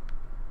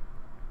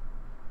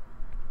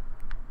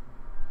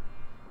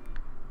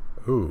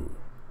 Ooh.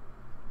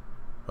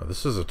 Oh,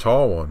 this is a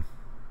tall one.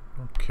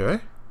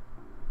 Okay.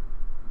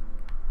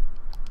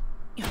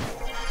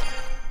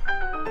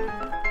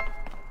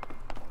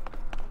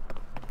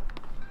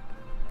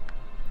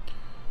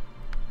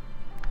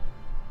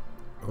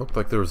 It looked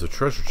like there was a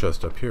treasure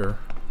chest up here.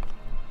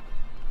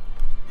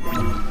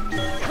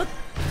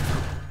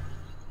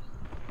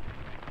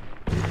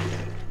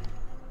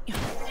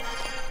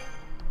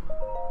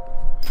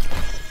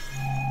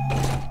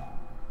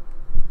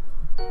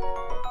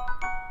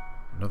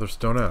 Another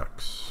stone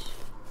axe.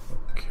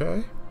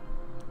 Okay.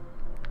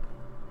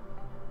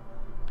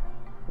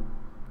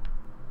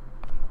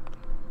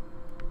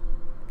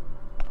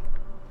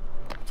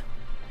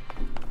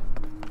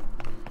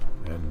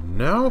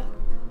 now?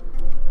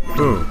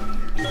 Boom.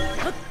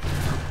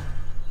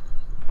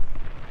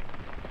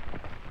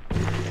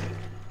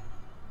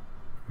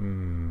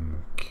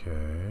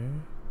 Okay.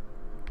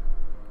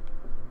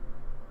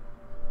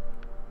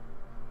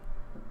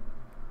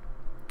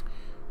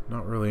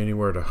 Not really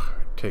anywhere to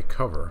take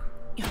cover.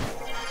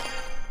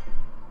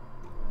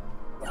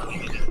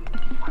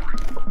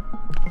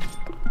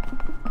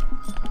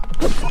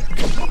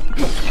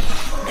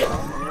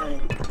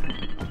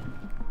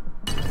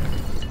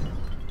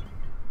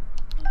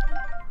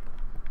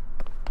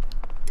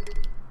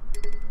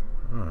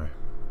 Alright.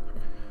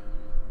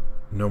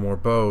 No more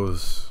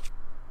bows.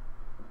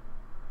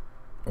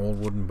 Old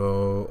wooden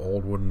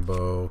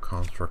bow,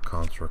 construct,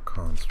 construct,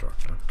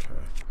 construct. Okay.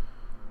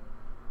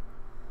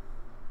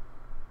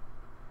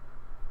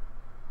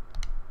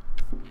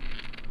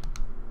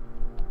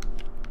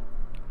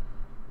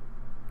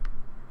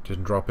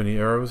 Didn't drop any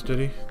arrows, did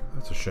he?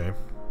 That's a shame.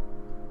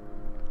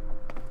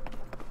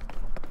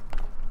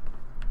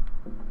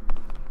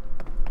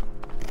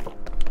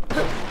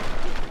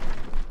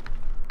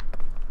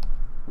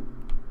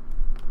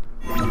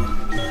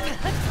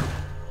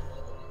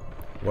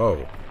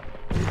 Whoa.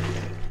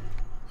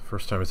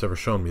 First time it's ever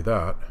shown me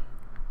that.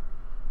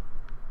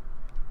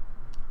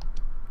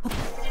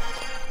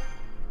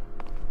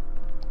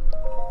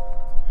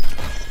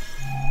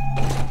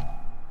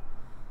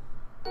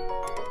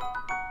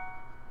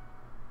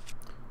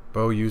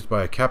 Bow used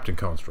by a captain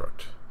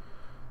construct.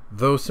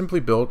 Though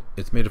simply built,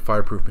 it's made of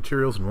fireproof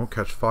materials and won't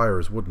catch fire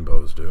as wooden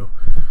bows do.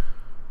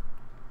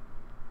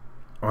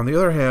 On the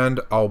other hand,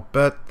 I'll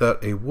bet that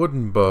a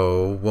wooden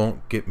bow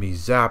won't get me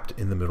zapped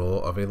in the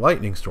middle of a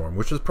lightning storm,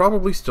 which is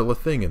probably still a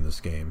thing in this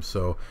game,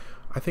 so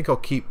I think I'll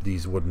keep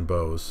these wooden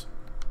bows.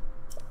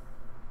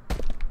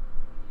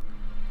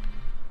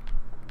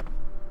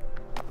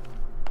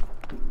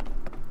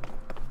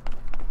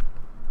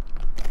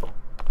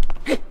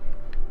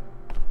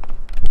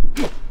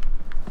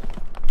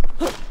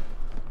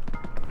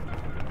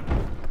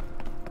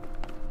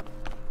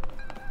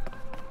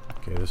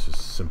 Okay, this is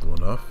simple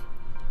enough.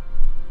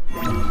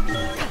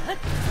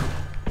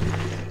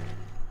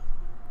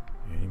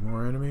 Any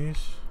more enemies?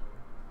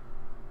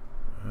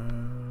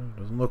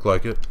 Doesn't look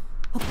like it.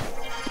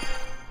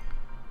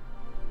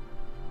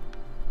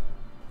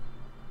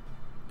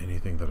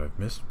 Anything that I've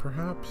missed,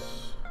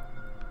 perhaps?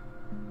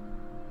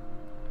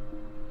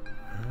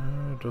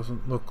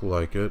 Doesn't look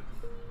like it.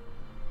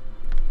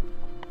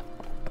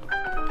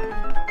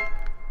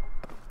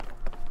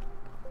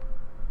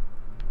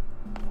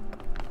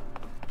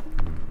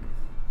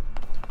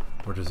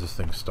 Where does this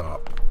thing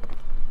stop?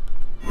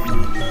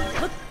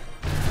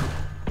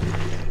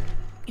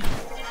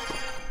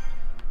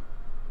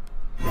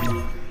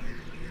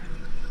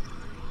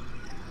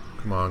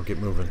 Come on, get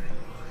moving.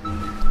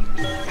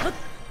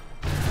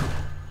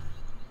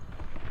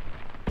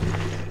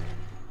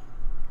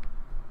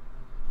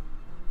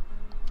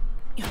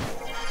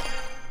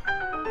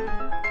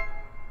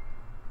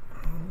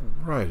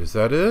 Right, is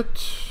that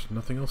it?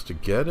 Nothing else to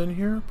get in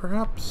here,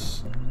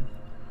 perhaps?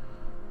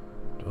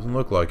 Doesn't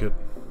look like it.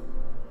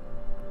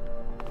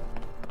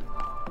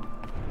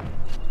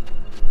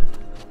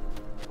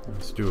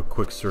 Let's do a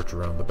quick search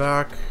around the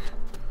back,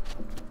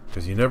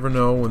 because you never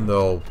know when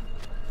they'll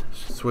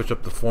switch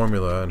up the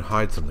formula and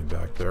hide something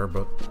back there,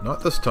 but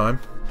not this time.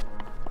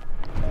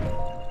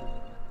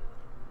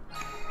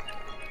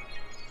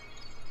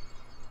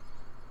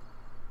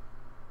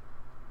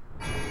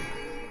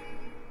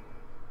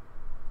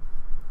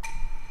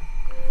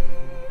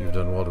 You've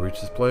done well to reach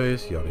this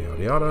place, yada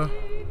yada yada.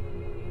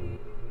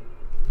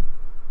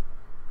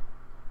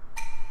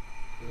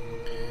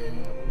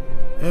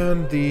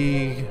 And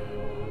the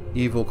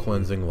evil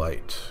cleansing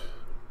light.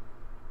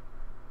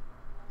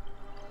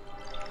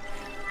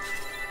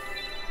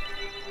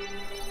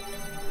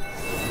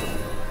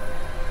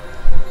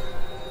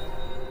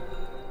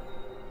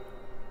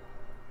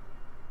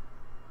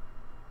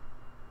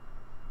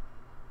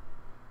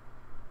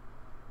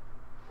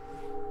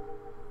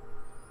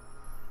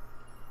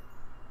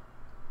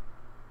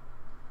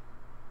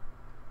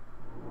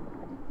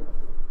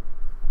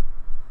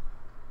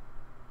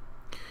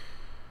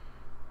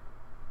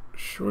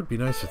 Sure would be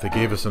nice if they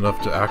gave us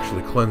enough to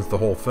actually cleanse the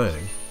whole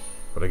thing,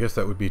 but I guess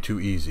that would be too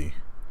easy.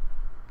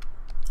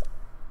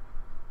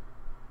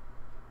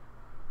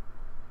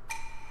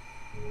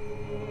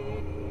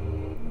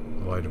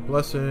 The Light of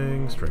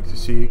Blessing, Strength to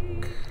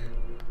Seek,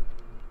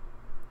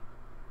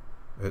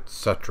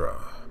 etc.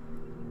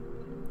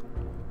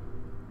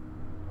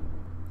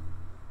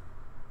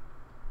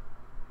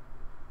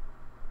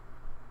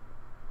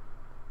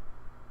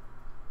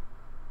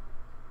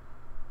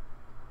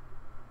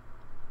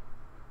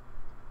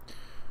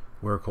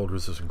 Wear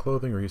cold-resistant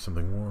clothing or eat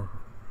something more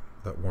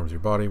that warms your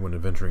body when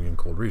adventuring in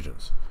cold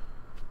regions.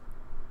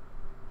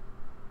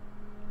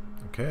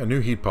 Okay, a new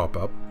heat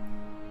pop-up.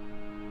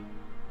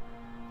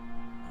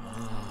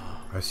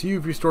 I see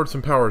you've restored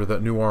some power to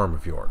that new arm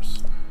of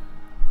yours.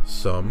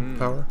 Some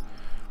power?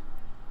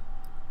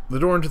 The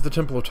door into the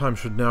Temple of Time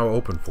should now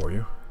open for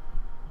you.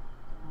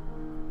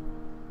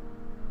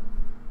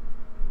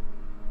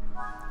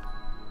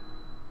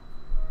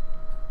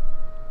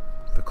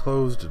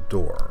 closed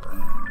door.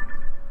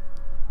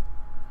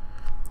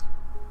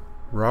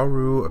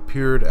 Rauru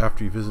appeared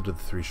after you visited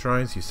the 3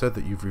 shrines. He said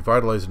that you've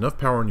revitalized enough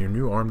power in your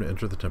new arm to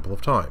enter the Temple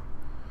of Time.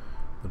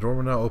 The door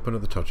will now open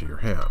at the touch of your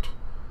hand.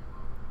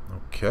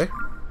 Okay.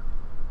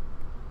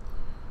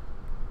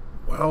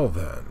 Well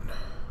then.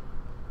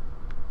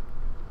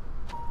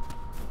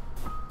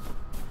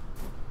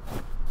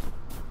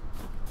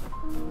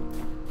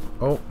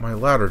 Oh, my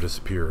ladder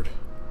disappeared.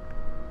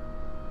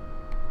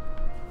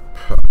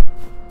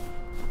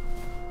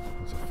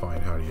 That's a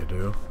fine how do you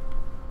do.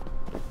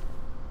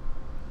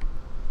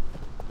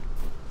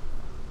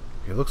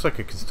 Okay, it looks like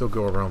it can still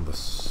go around the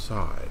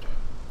side.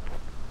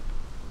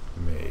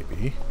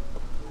 Maybe.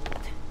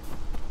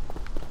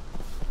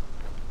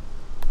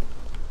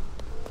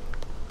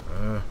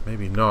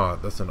 Maybe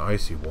not. That's an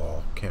icy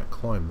wall. Can't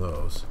climb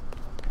those.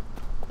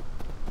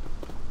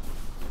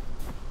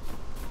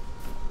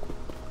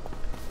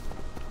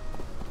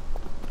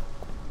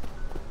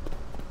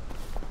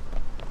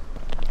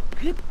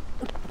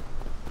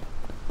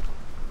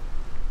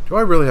 Do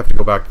I really have to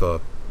go back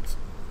the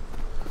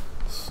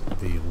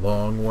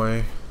long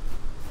way?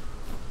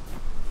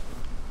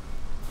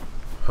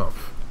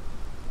 Humph.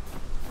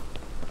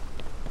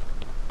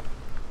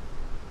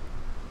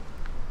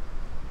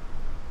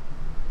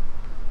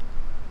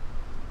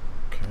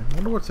 Okay, I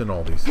wonder what's in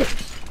all these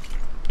things.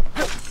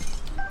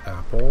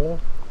 Apple.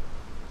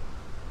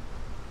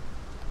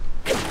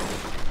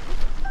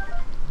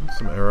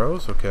 Some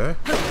arrows, okay.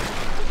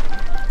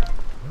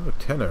 Oh,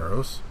 10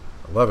 arrows.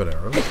 11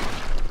 arrows.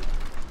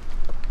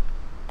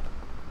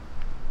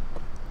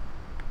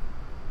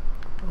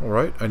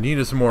 Alright, I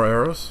needed some more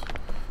arrows.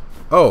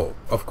 Oh,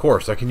 of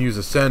course, I can use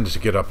Ascend to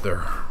get up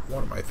there.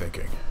 What am I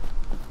thinking?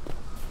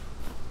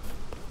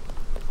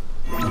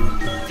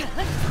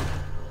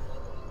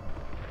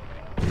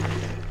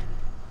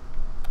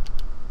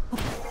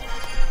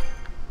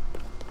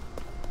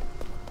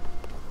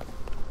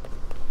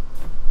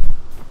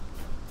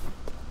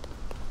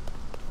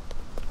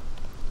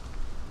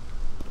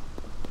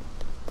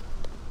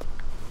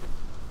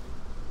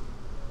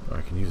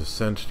 I can use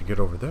Ascend to get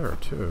over there,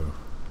 too.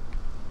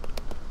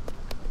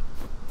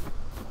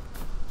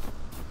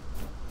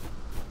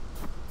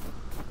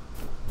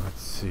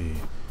 See,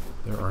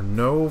 there are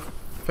no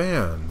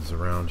fans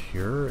around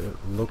here, it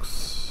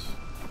looks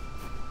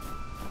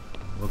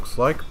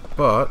like,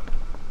 but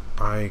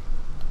I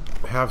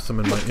have some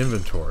in my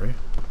inventory.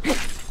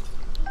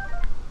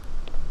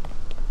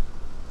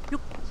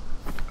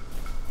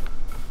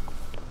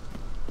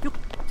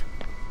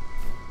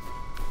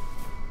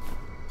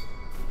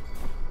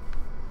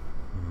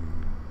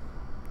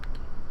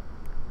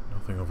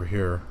 Nothing over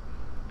here.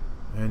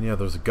 And yeah,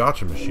 there's a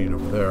gotcha machine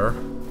over there.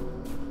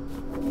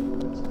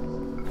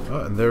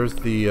 Oh, and there's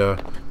the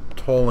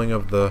tolling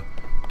of the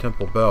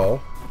temple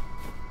bell.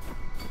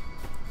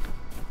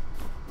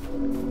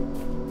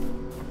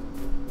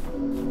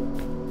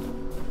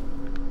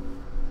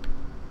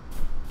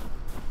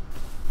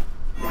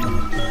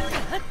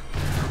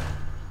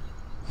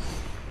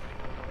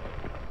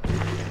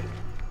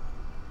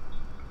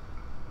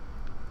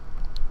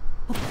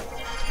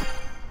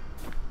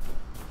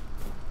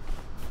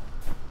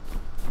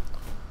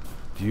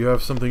 Do you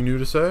have something new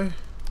to say?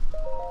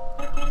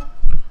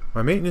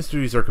 My maintenance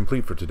duties are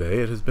complete for today.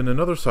 It has been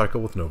another cycle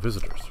with no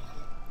visitors.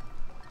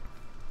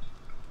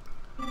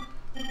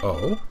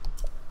 Oh?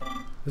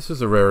 This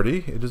is a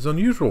rarity. It is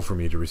unusual for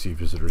me to receive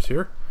visitors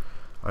here.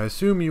 I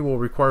assume you will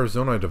require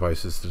Zonai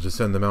devices to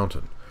descend the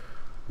mountain.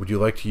 Would you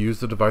like to use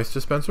the device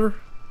dispenser?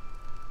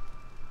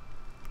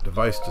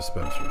 Device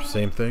dispenser.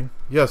 Same thing?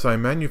 Yes, I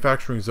am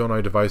manufacturing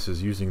Zonai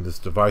devices using this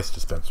device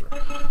dispenser.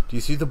 Do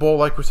you see the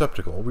bowl-like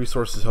receptacle?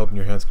 Resources held in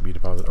your hands can be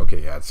deposited.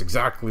 Okay, yeah, it's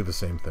exactly the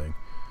same thing.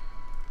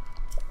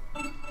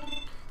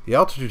 The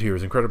altitude here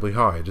is incredibly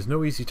high. It is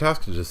no easy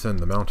task to descend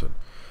the mountain.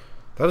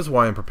 That is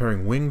why I am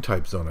preparing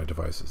wing-type Zonai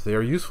devices. They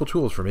are useful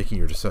tools for making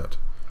your descent.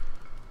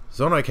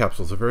 Zonai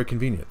capsules are very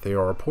convenient. They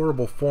are a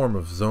portable form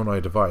of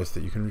Zonai device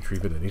that you can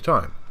retrieve at any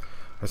time.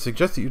 I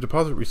suggest that you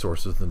deposit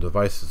resources in the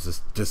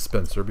device's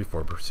dispenser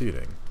before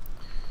proceeding.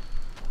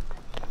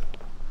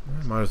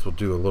 I might as well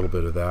do a little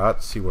bit of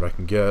that, see what I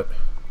can get.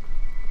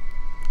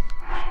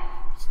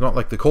 It's not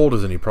like the cold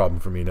is any problem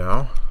for me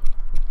now.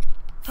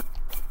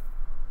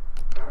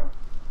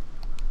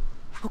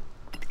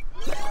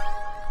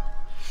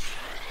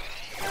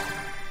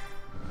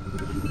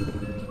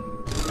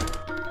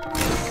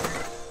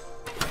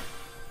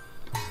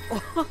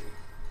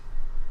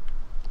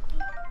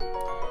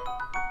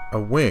 A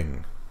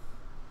wing.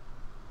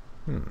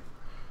 A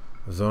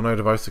Zonai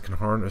device that can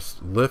harness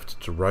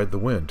lift to ride the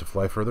wind. To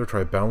fly further,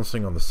 try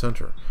balancing on the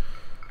center.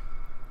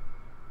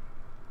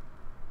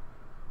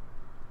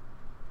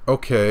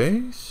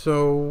 Okay,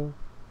 so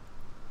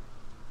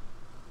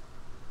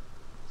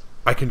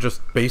I can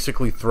just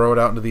basically throw it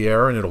out into the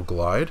air and it'll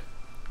glide?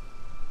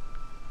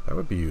 That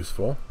would be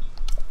useful.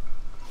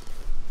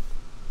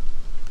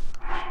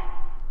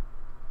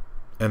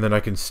 And then I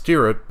can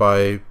steer it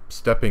by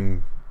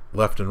stepping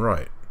left and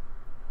right.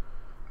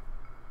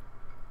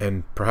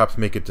 and perhaps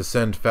make it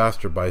descend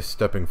faster by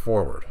stepping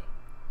forward.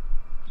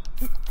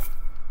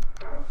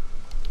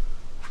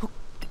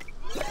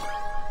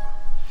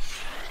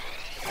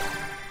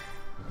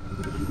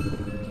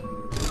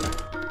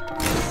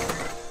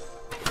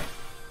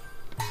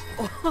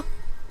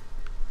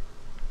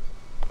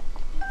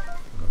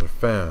 Another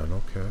fan,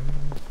 okay.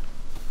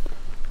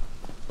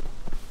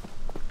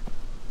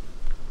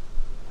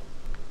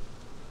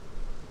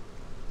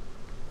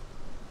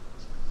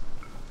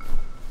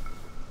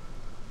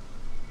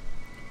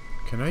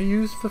 Can I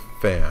use the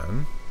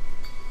fan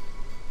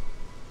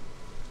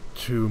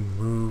to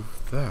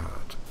move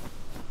that?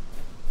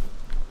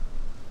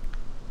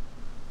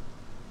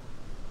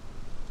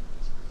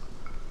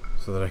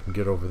 So that I can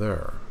get over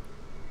there.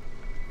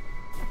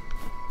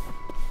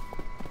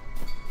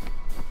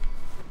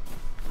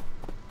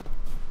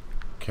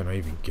 Can I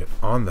even get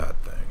on that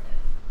thing?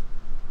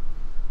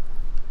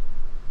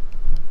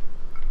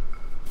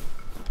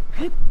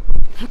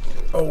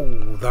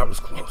 Oh, that was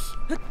close.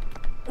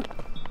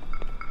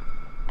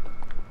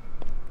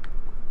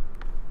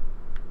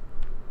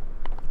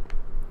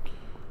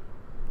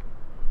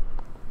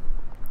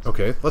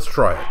 Okay, let's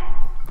try it.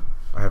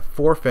 I have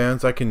 4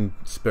 fans. I can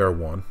spare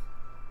one.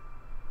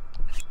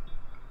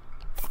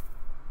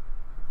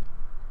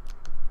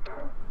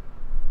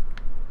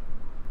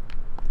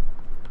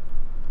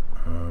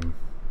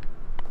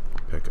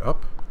 Pick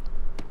up.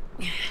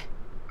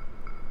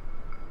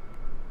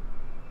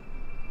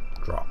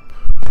 Drop.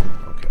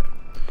 Okay.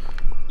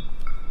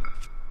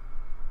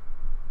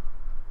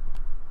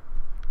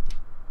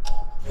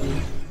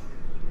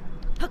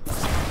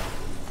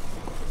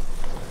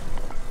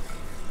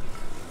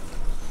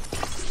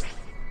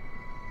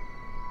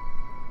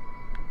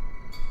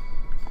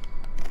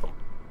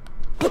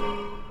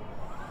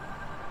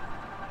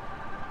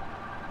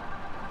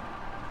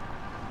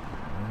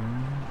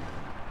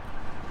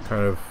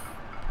 Kind of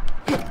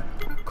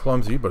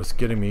clumsy, but it's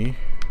getting me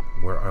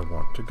where I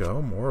want to go,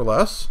 more or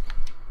less.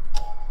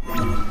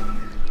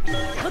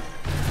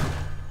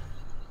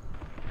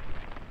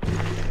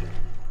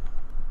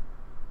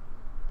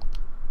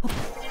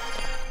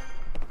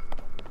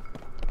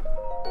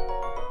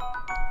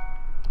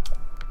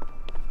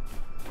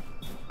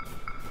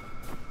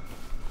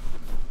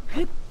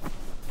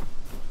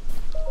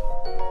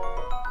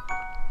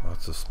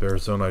 Lots of spare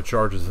Zonai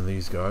charges in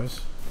these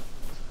guys.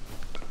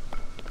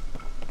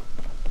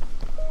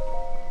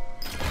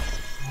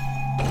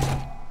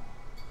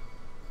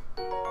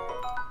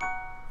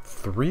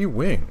 Three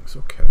wings,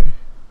 okay.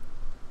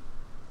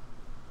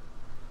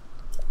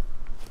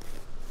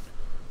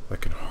 I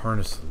can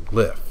harness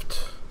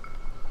lift.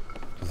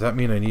 Does that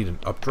mean I need an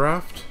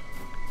updraft?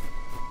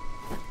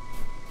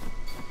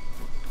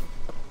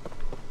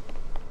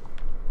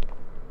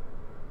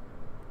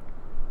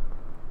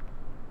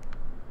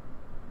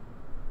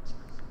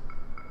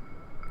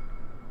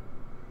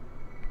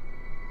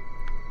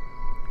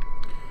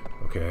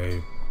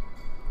 Okay.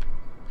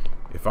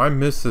 If I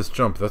miss this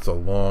jump, that's a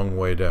long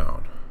way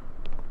down.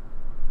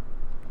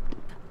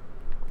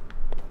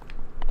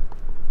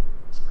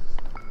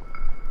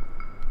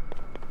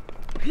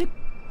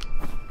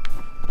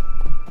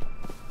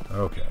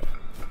 Okay,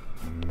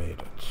 made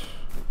it.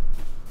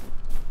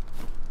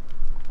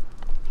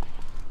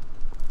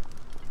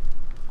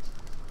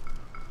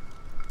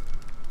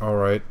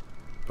 Alright,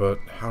 but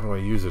how do I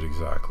use it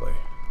exactly?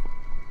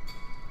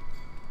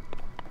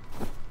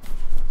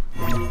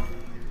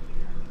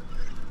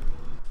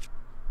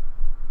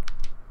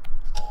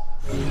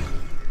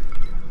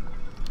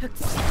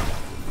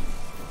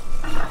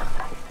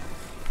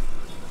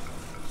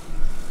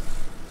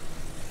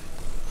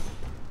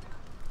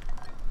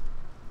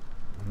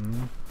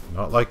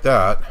 Not like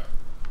that.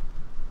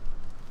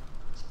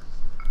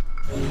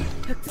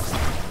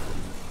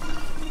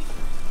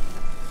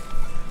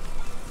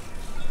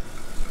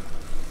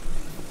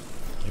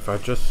 If I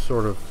just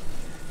sort of...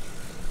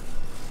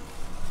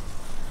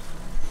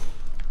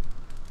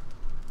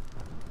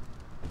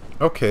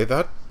 Okay,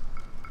 that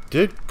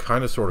did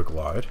kind of sort of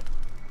glide.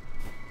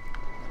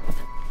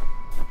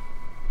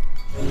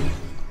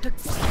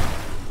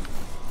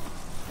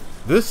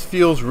 This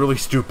feels really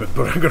stupid,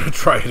 but I'm gonna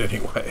try it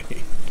anyway.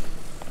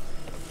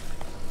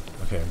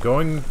 Okay, I'm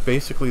going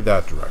basically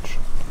that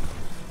direction.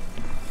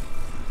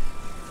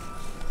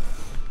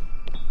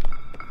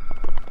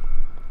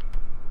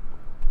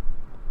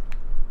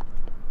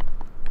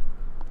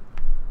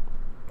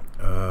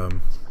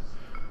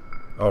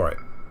 Alright.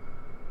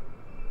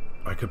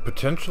 I could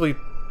potentially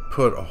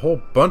put a whole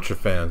bunch of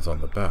fans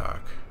on the back.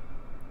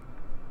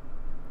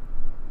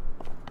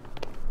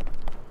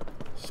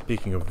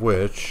 Speaking of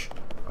which,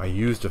 I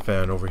used a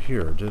fan over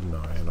here, didn't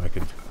I? And I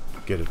could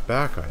get it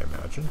back, I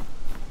imagine.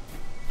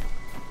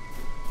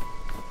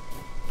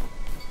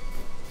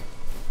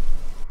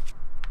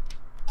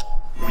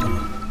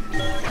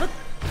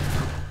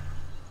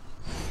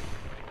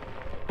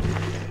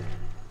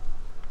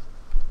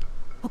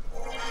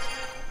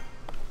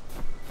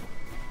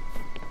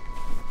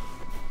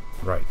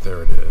 Right,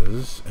 there it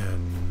is,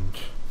 and...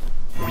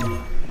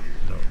 No,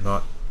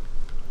 not...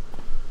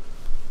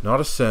 Not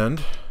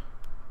ascend.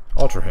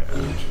 Ultra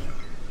hand.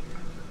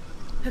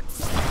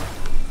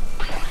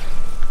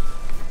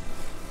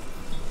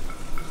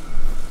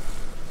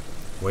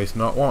 Waste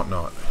not, want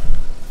not.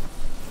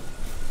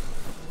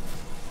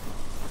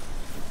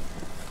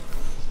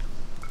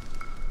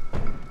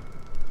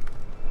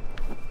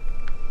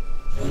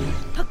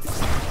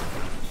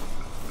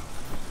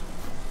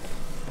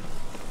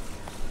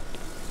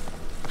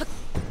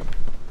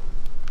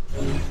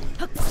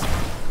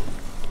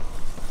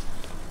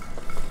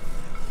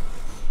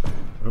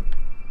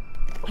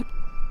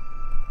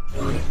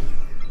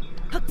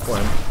 Boy,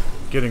 I'm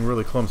getting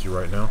really clumsy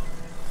right now.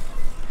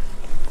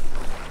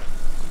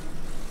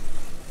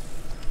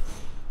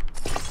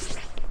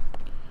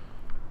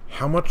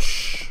 How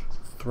much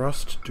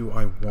thrust do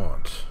I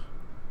want?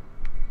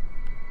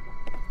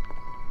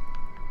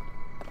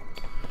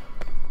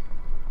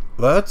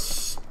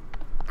 Let's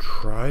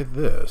try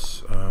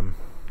this. Come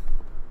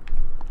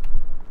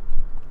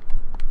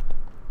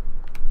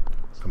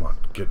on,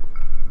 get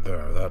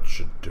there. That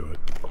should do it.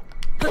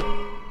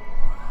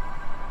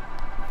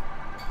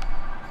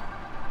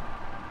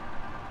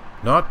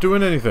 Not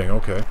doing anything,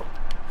 okay.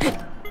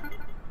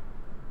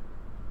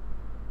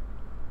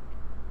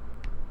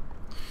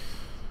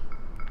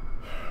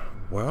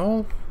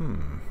 Well,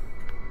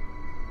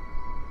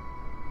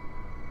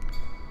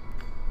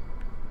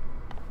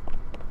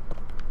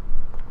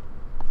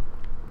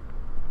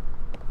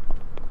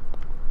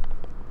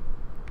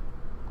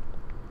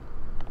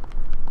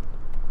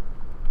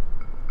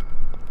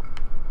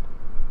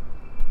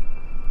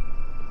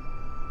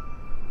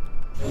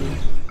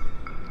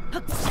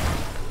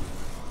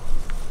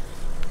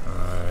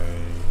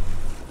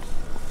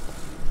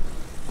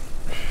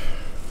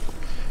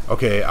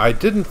 okay, I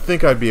didn't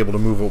think I'd be able to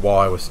move it while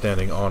I was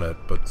standing on it,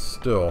 but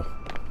still.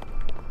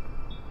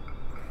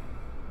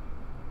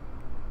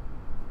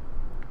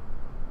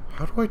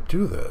 How do I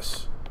do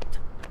this?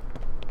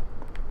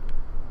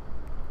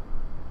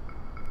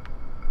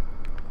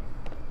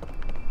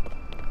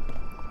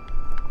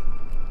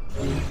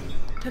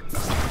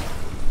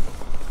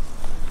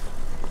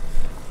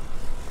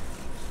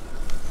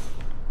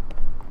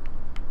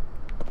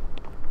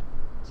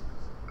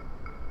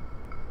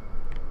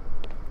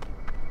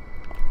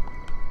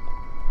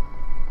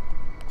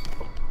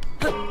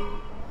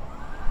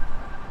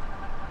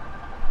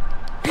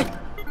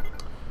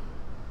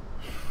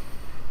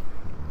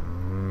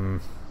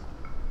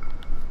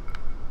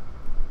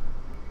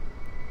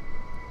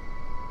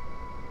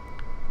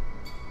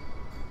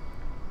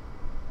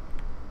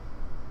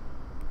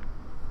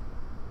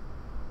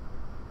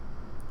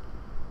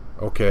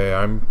 Okay,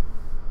 I'm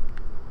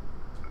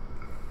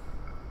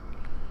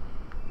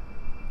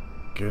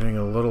getting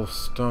a little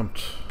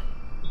stumped.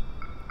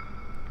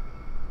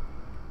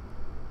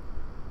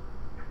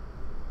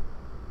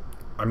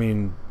 I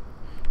mean,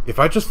 if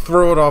I just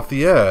throw it off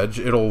the edge,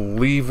 it'll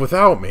leave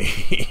without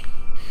me.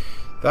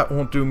 That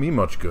won't do me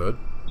much good.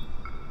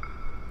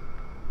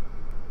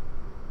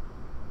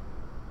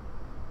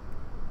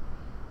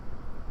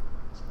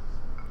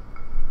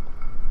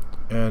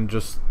 And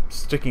just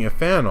sticking a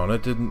fan on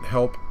it didn't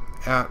help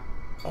at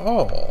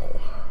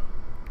all.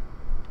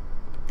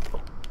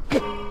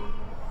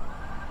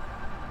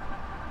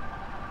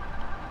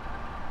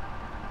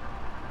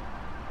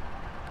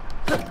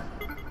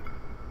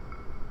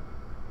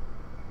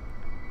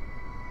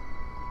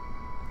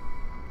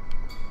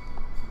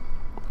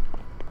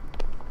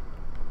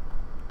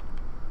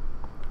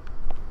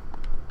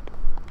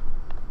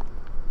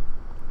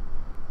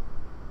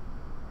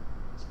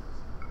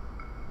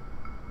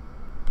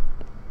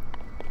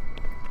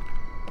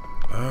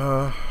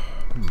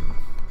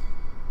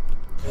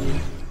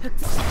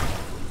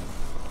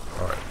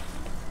 Alright.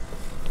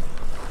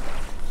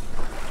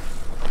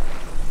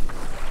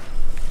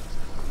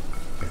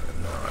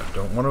 No, I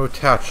don't want to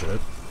attach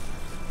it.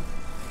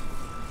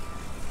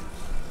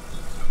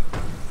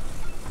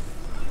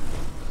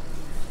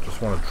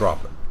 Just want to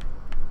drop it.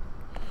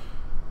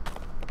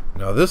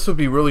 Now this would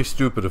be really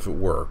stupid if it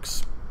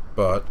works,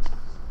 but...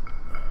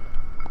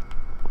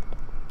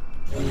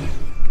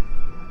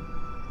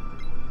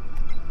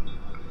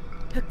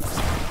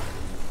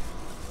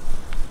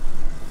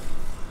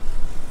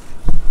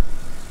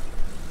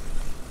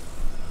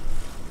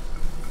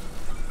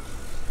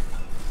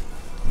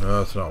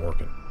 No, it's not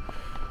working.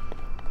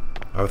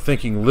 I was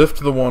thinking lift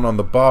the one on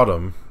the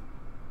bottom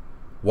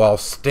while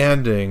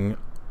standing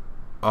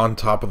on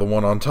top of the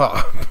one on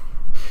top.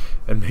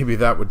 And maybe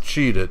that would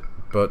cheat it,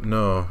 but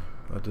no,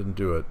 that didn't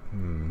do it.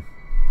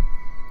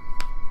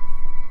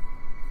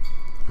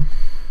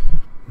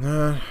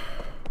 Nah.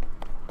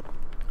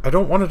 I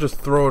don't want to just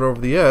throw it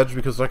over the edge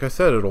because, like I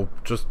said, it'll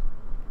just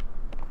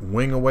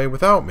wing away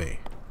without me.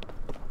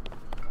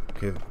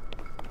 Okay,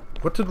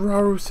 what did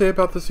Rauru say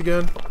about this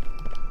again?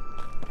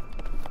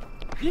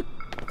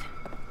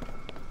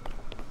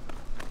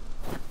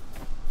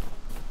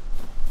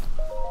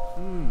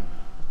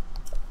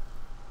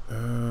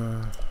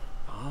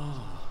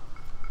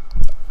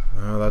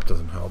 No, that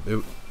doesn't help.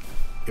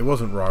 It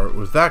wasn't Rauru. It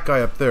was that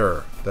guy up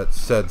there that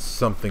said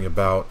something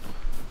about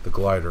the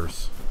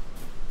gliders.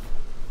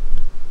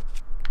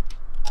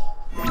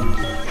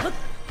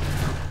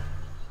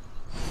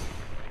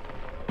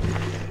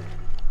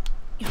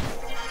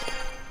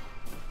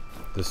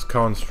 This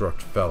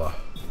construct fella.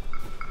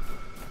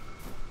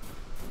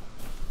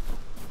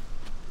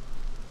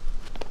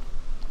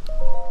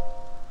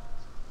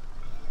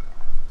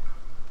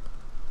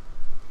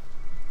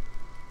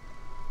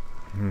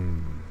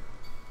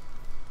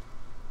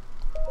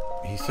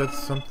 He said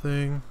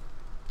something.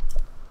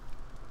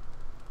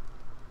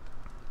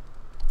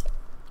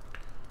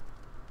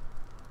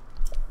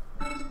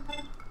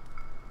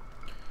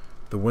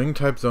 The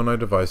wing-type Zonai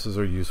devices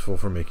are useful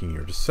for making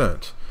your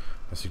descent.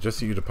 I suggest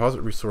that you deposit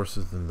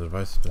resources in the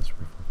device.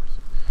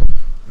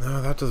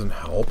 No, that doesn't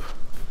help.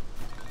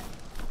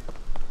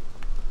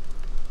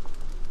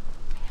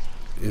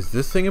 Is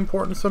this thing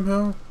important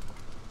somehow?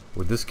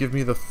 Would this give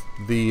me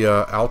the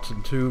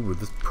altitude?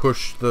 Would this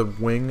push the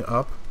wing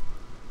up?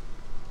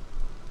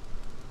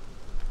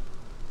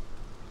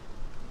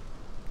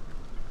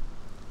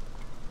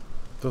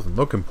 Doesn't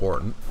look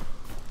important.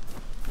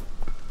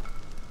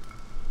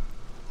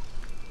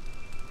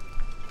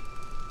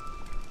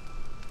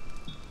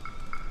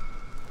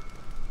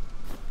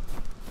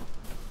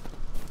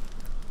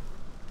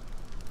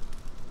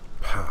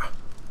 Pah.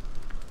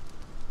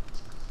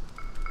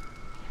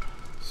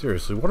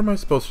 Seriously, what am I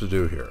supposed to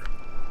do here?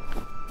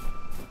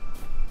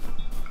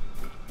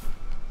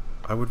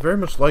 I would very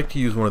much like to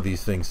use one of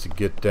these things to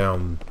get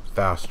down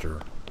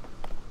faster.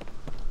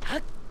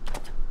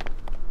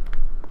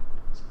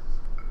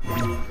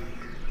 Oh,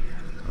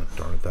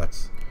 darn it,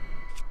 that's...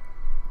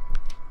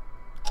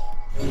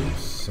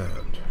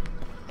 sand.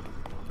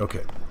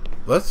 Okay,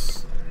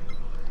 let's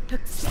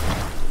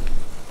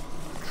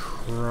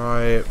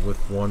try it with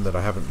one that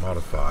I haven't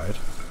modified.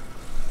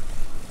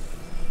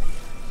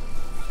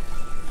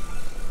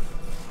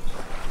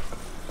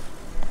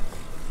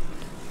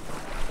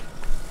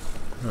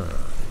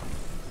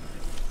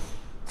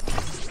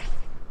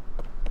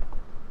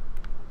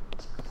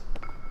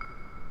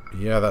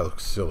 Yeah, that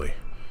looks silly.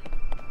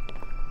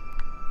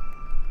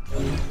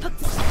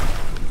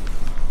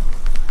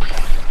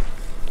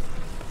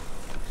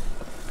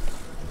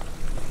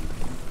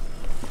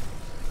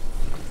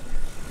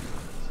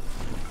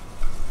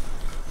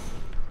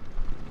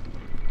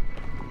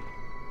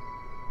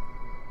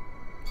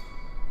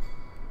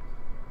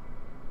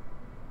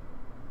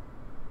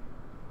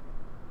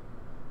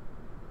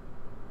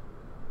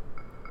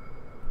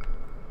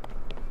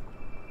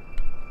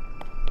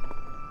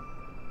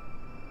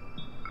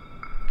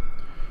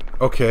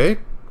 Okay,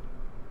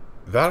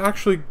 that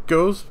actually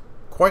goes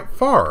quite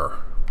far.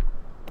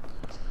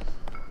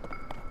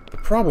 The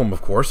problem,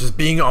 of course, is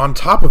being on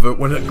top of it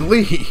when it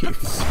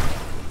leaves.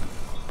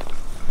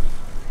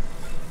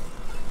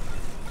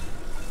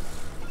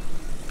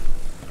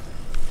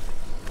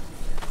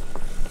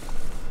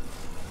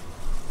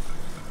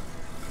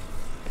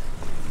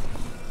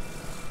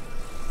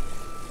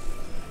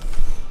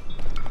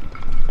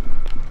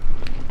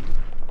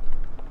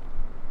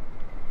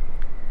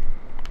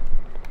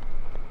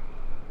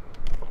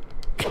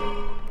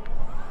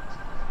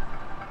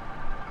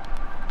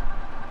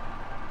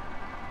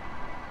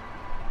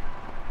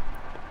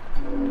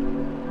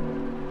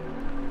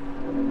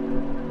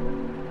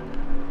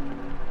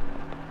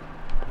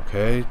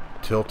 Okay,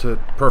 tilt it.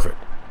 Perfect.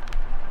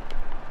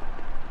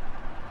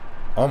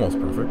 Almost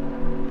perfect.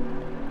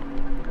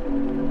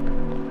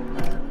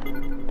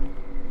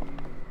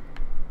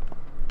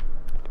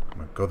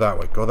 Go that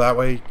way. Go that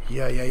way.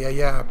 Yeah, yeah, yeah,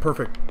 yeah.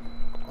 Perfect.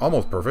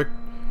 Almost perfect.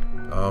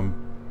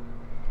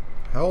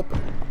 Help.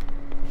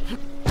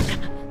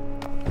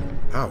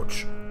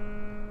 Ouch.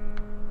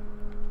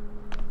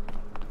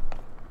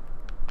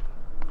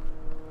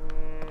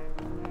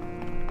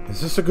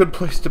 Is this a good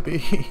place to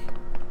be?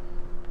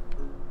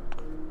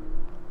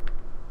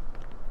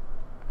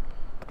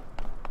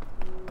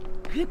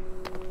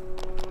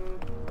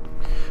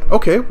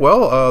 Okay,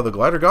 well, the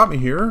glider got me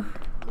here.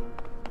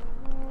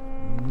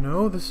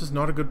 No, this is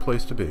not a good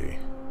place to be.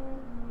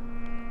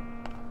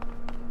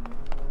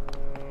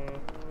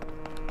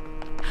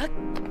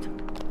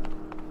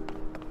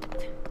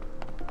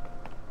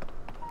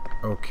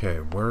 Okay,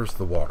 where's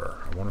the water?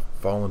 I want to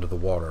fall into the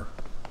water.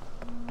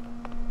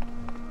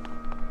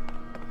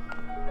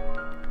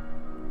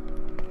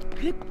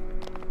 Okay,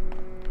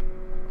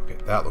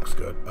 that looks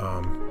good.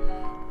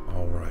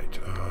 Alright,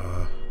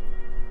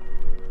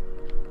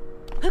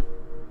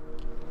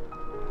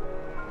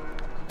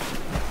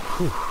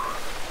 whew.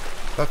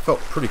 That felt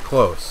pretty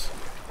close.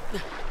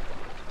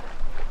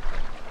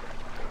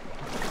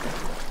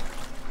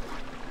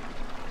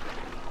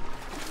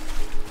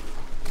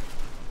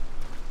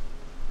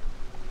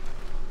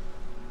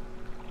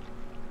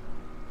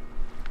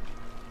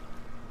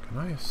 Can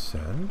I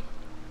ascend?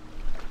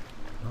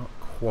 Not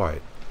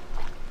quite.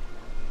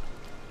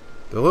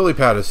 The lily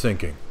pad is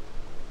sinking.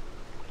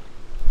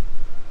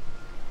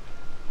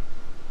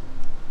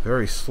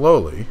 Very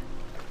slowly.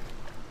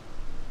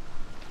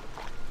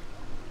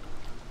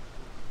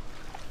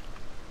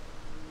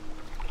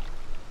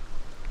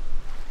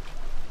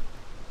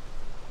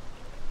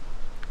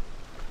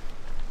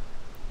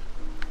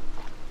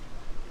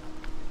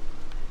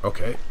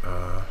 Okay,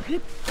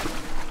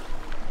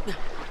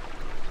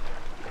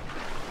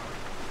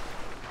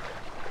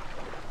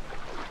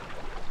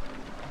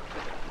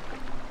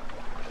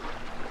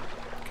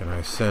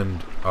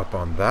 ascend up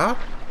on that?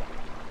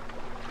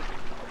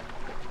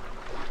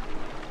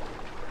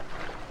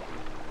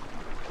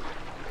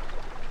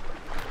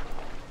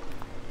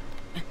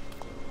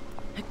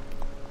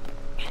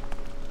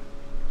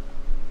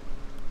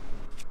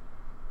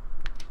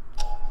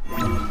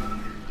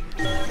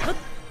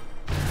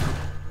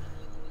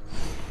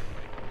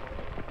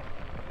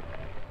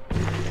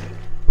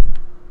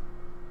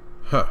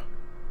 Huh.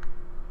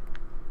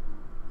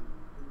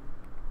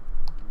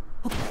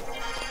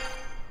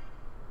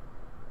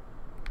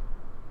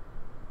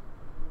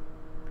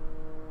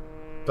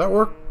 That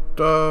worked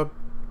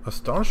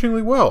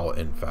astonishingly well,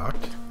 in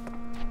fact.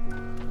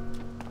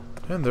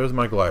 And there's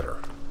my glider.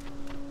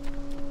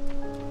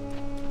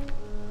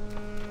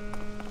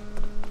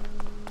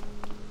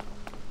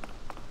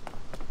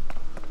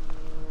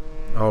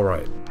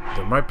 Alright,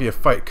 there might be a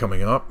fight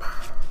coming up.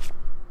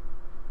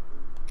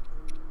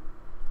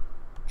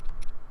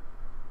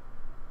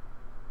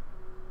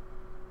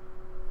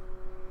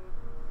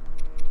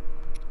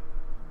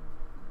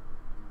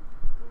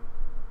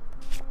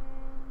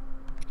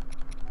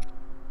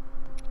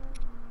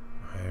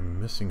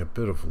 Missing a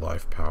bit of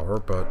life power,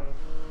 but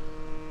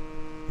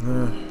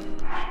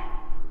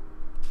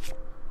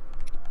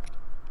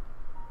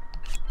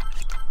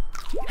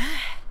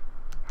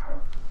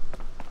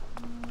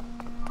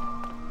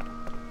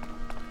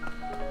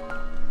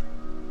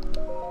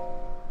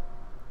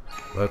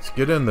let's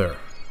get in there.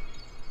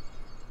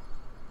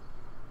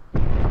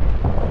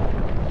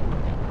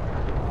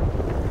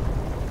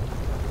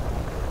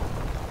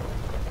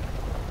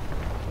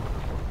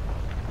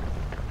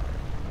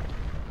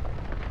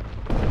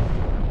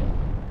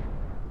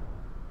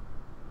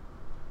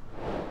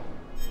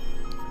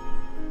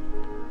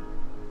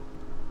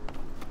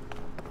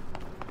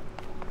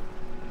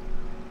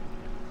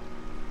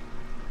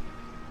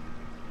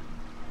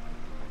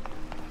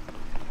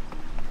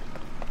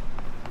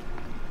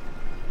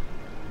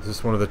 Is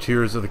this one of the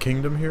tiers of the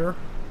kingdom here?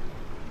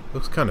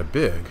 Looks kind of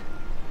big.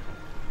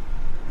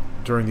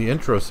 During the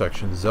intro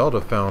section,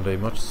 Zelda found a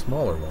much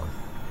smaller one.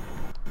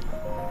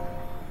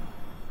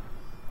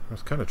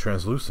 It's kind of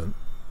translucent.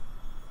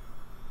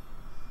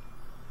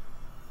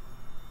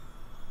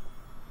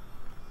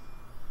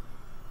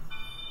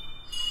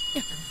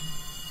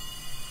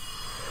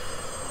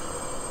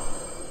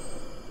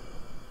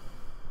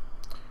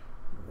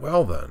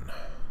 Well then.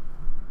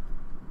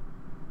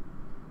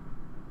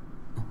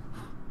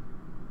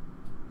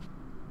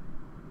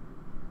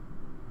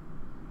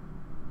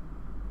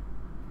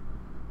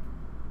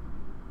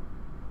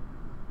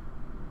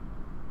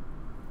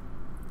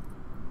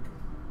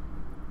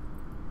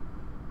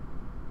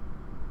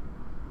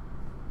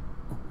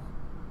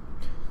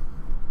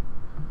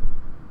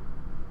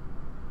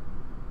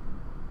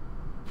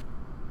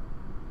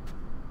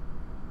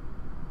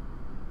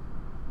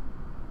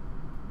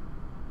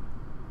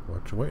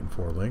 What you waiting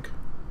for, Link?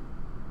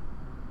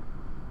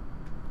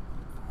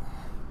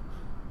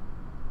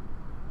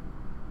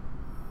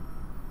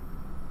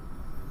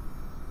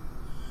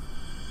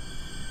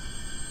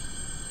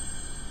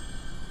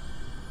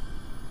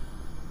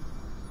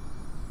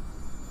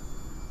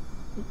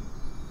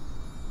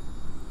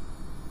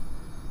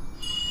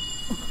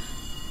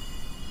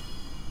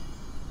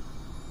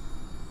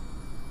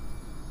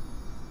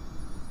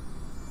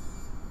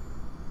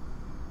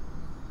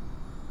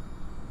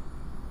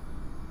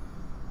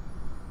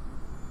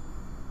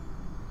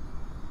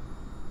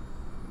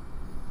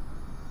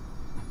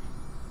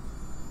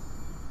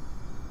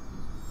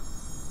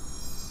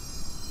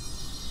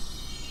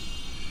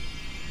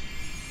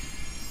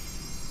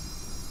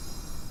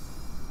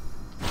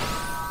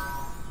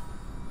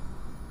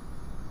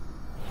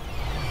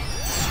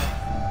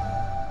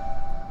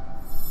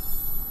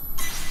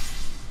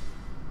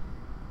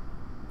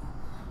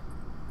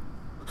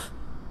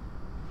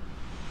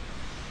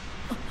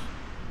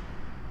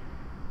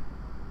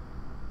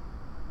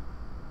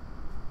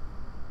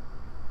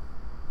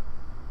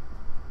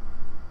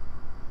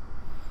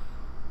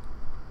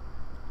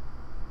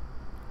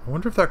 I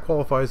wonder if that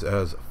qualifies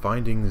as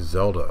finding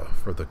Zelda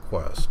for the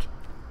quest.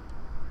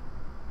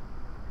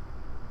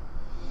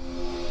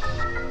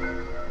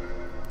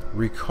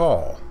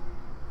 Recall.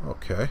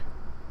 Okay.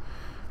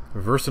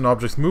 Reverse an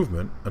object's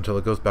movement until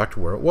it goes back to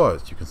where it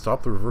was. You can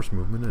stop the reverse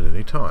movement at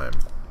any time.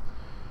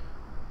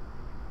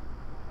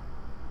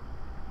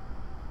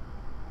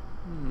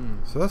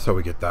 So that's how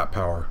we get that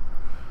power.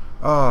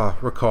 Ah,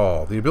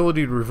 recall. The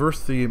ability to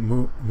reverse the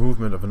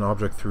movement of an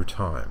object through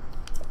time.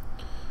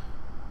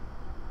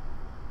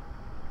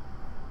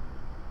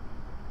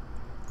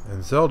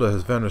 And Zelda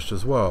has vanished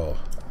as well.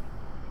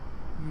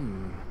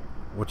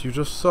 What you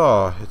just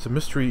saw, it's a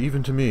mystery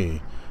even to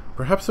me.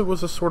 Perhaps it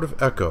was a sort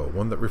of echo,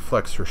 one that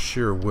reflects her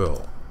sheer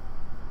will.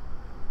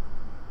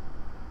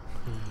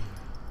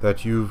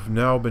 That you've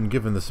now been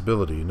given this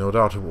ability, no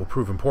doubt it will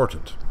prove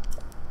important.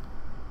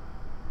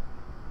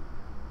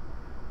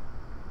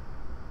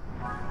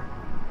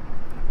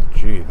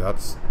 Gee,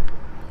 that's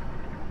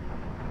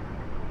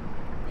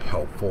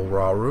helpful,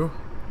 Rauru.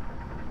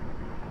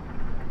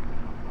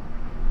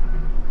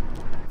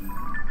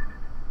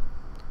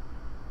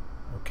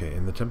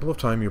 the Temple of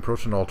Time, you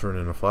approached an altar, and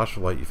in a flash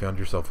of light, you found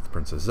yourself with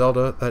Princess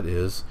Zelda, that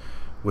is,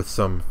 with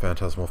some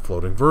phantasmal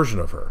floating version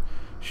of her.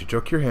 She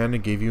took your hand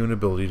and gave you an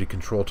ability to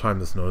control time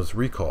that's known as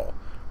recall.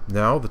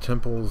 Now, the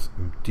temple's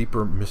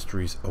deeper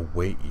mysteries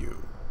await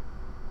you.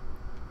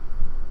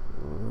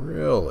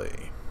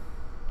 Really?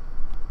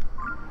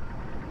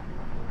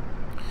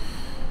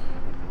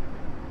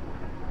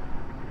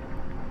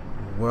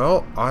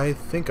 Well, I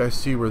think I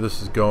see where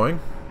this is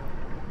going.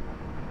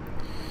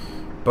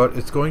 But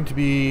it's going to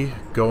be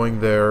going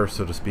there,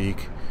 so to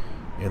speak,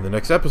 in the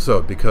next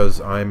episode,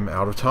 because I'm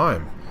out of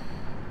time.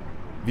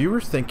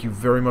 Viewers, thank you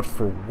very much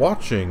for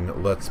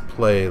watching Let's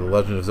Play The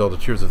Legend of Zelda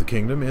Tears of the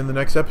Kingdom. In the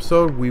next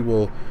episode, we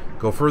will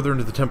go further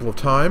into the Temple of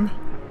Time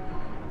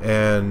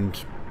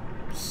and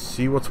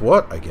see what's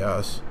what, I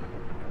guess.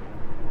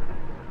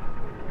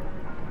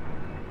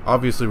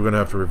 Obviously, we're going to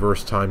have to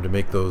reverse time to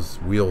make those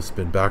wheels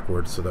spin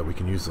backwards so that we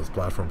can use those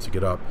platforms to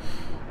get up.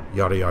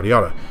 Yada, yada,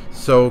 yada.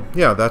 So,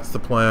 yeah, that's the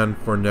plan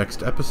for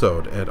next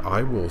episode, and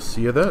I will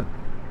see you then.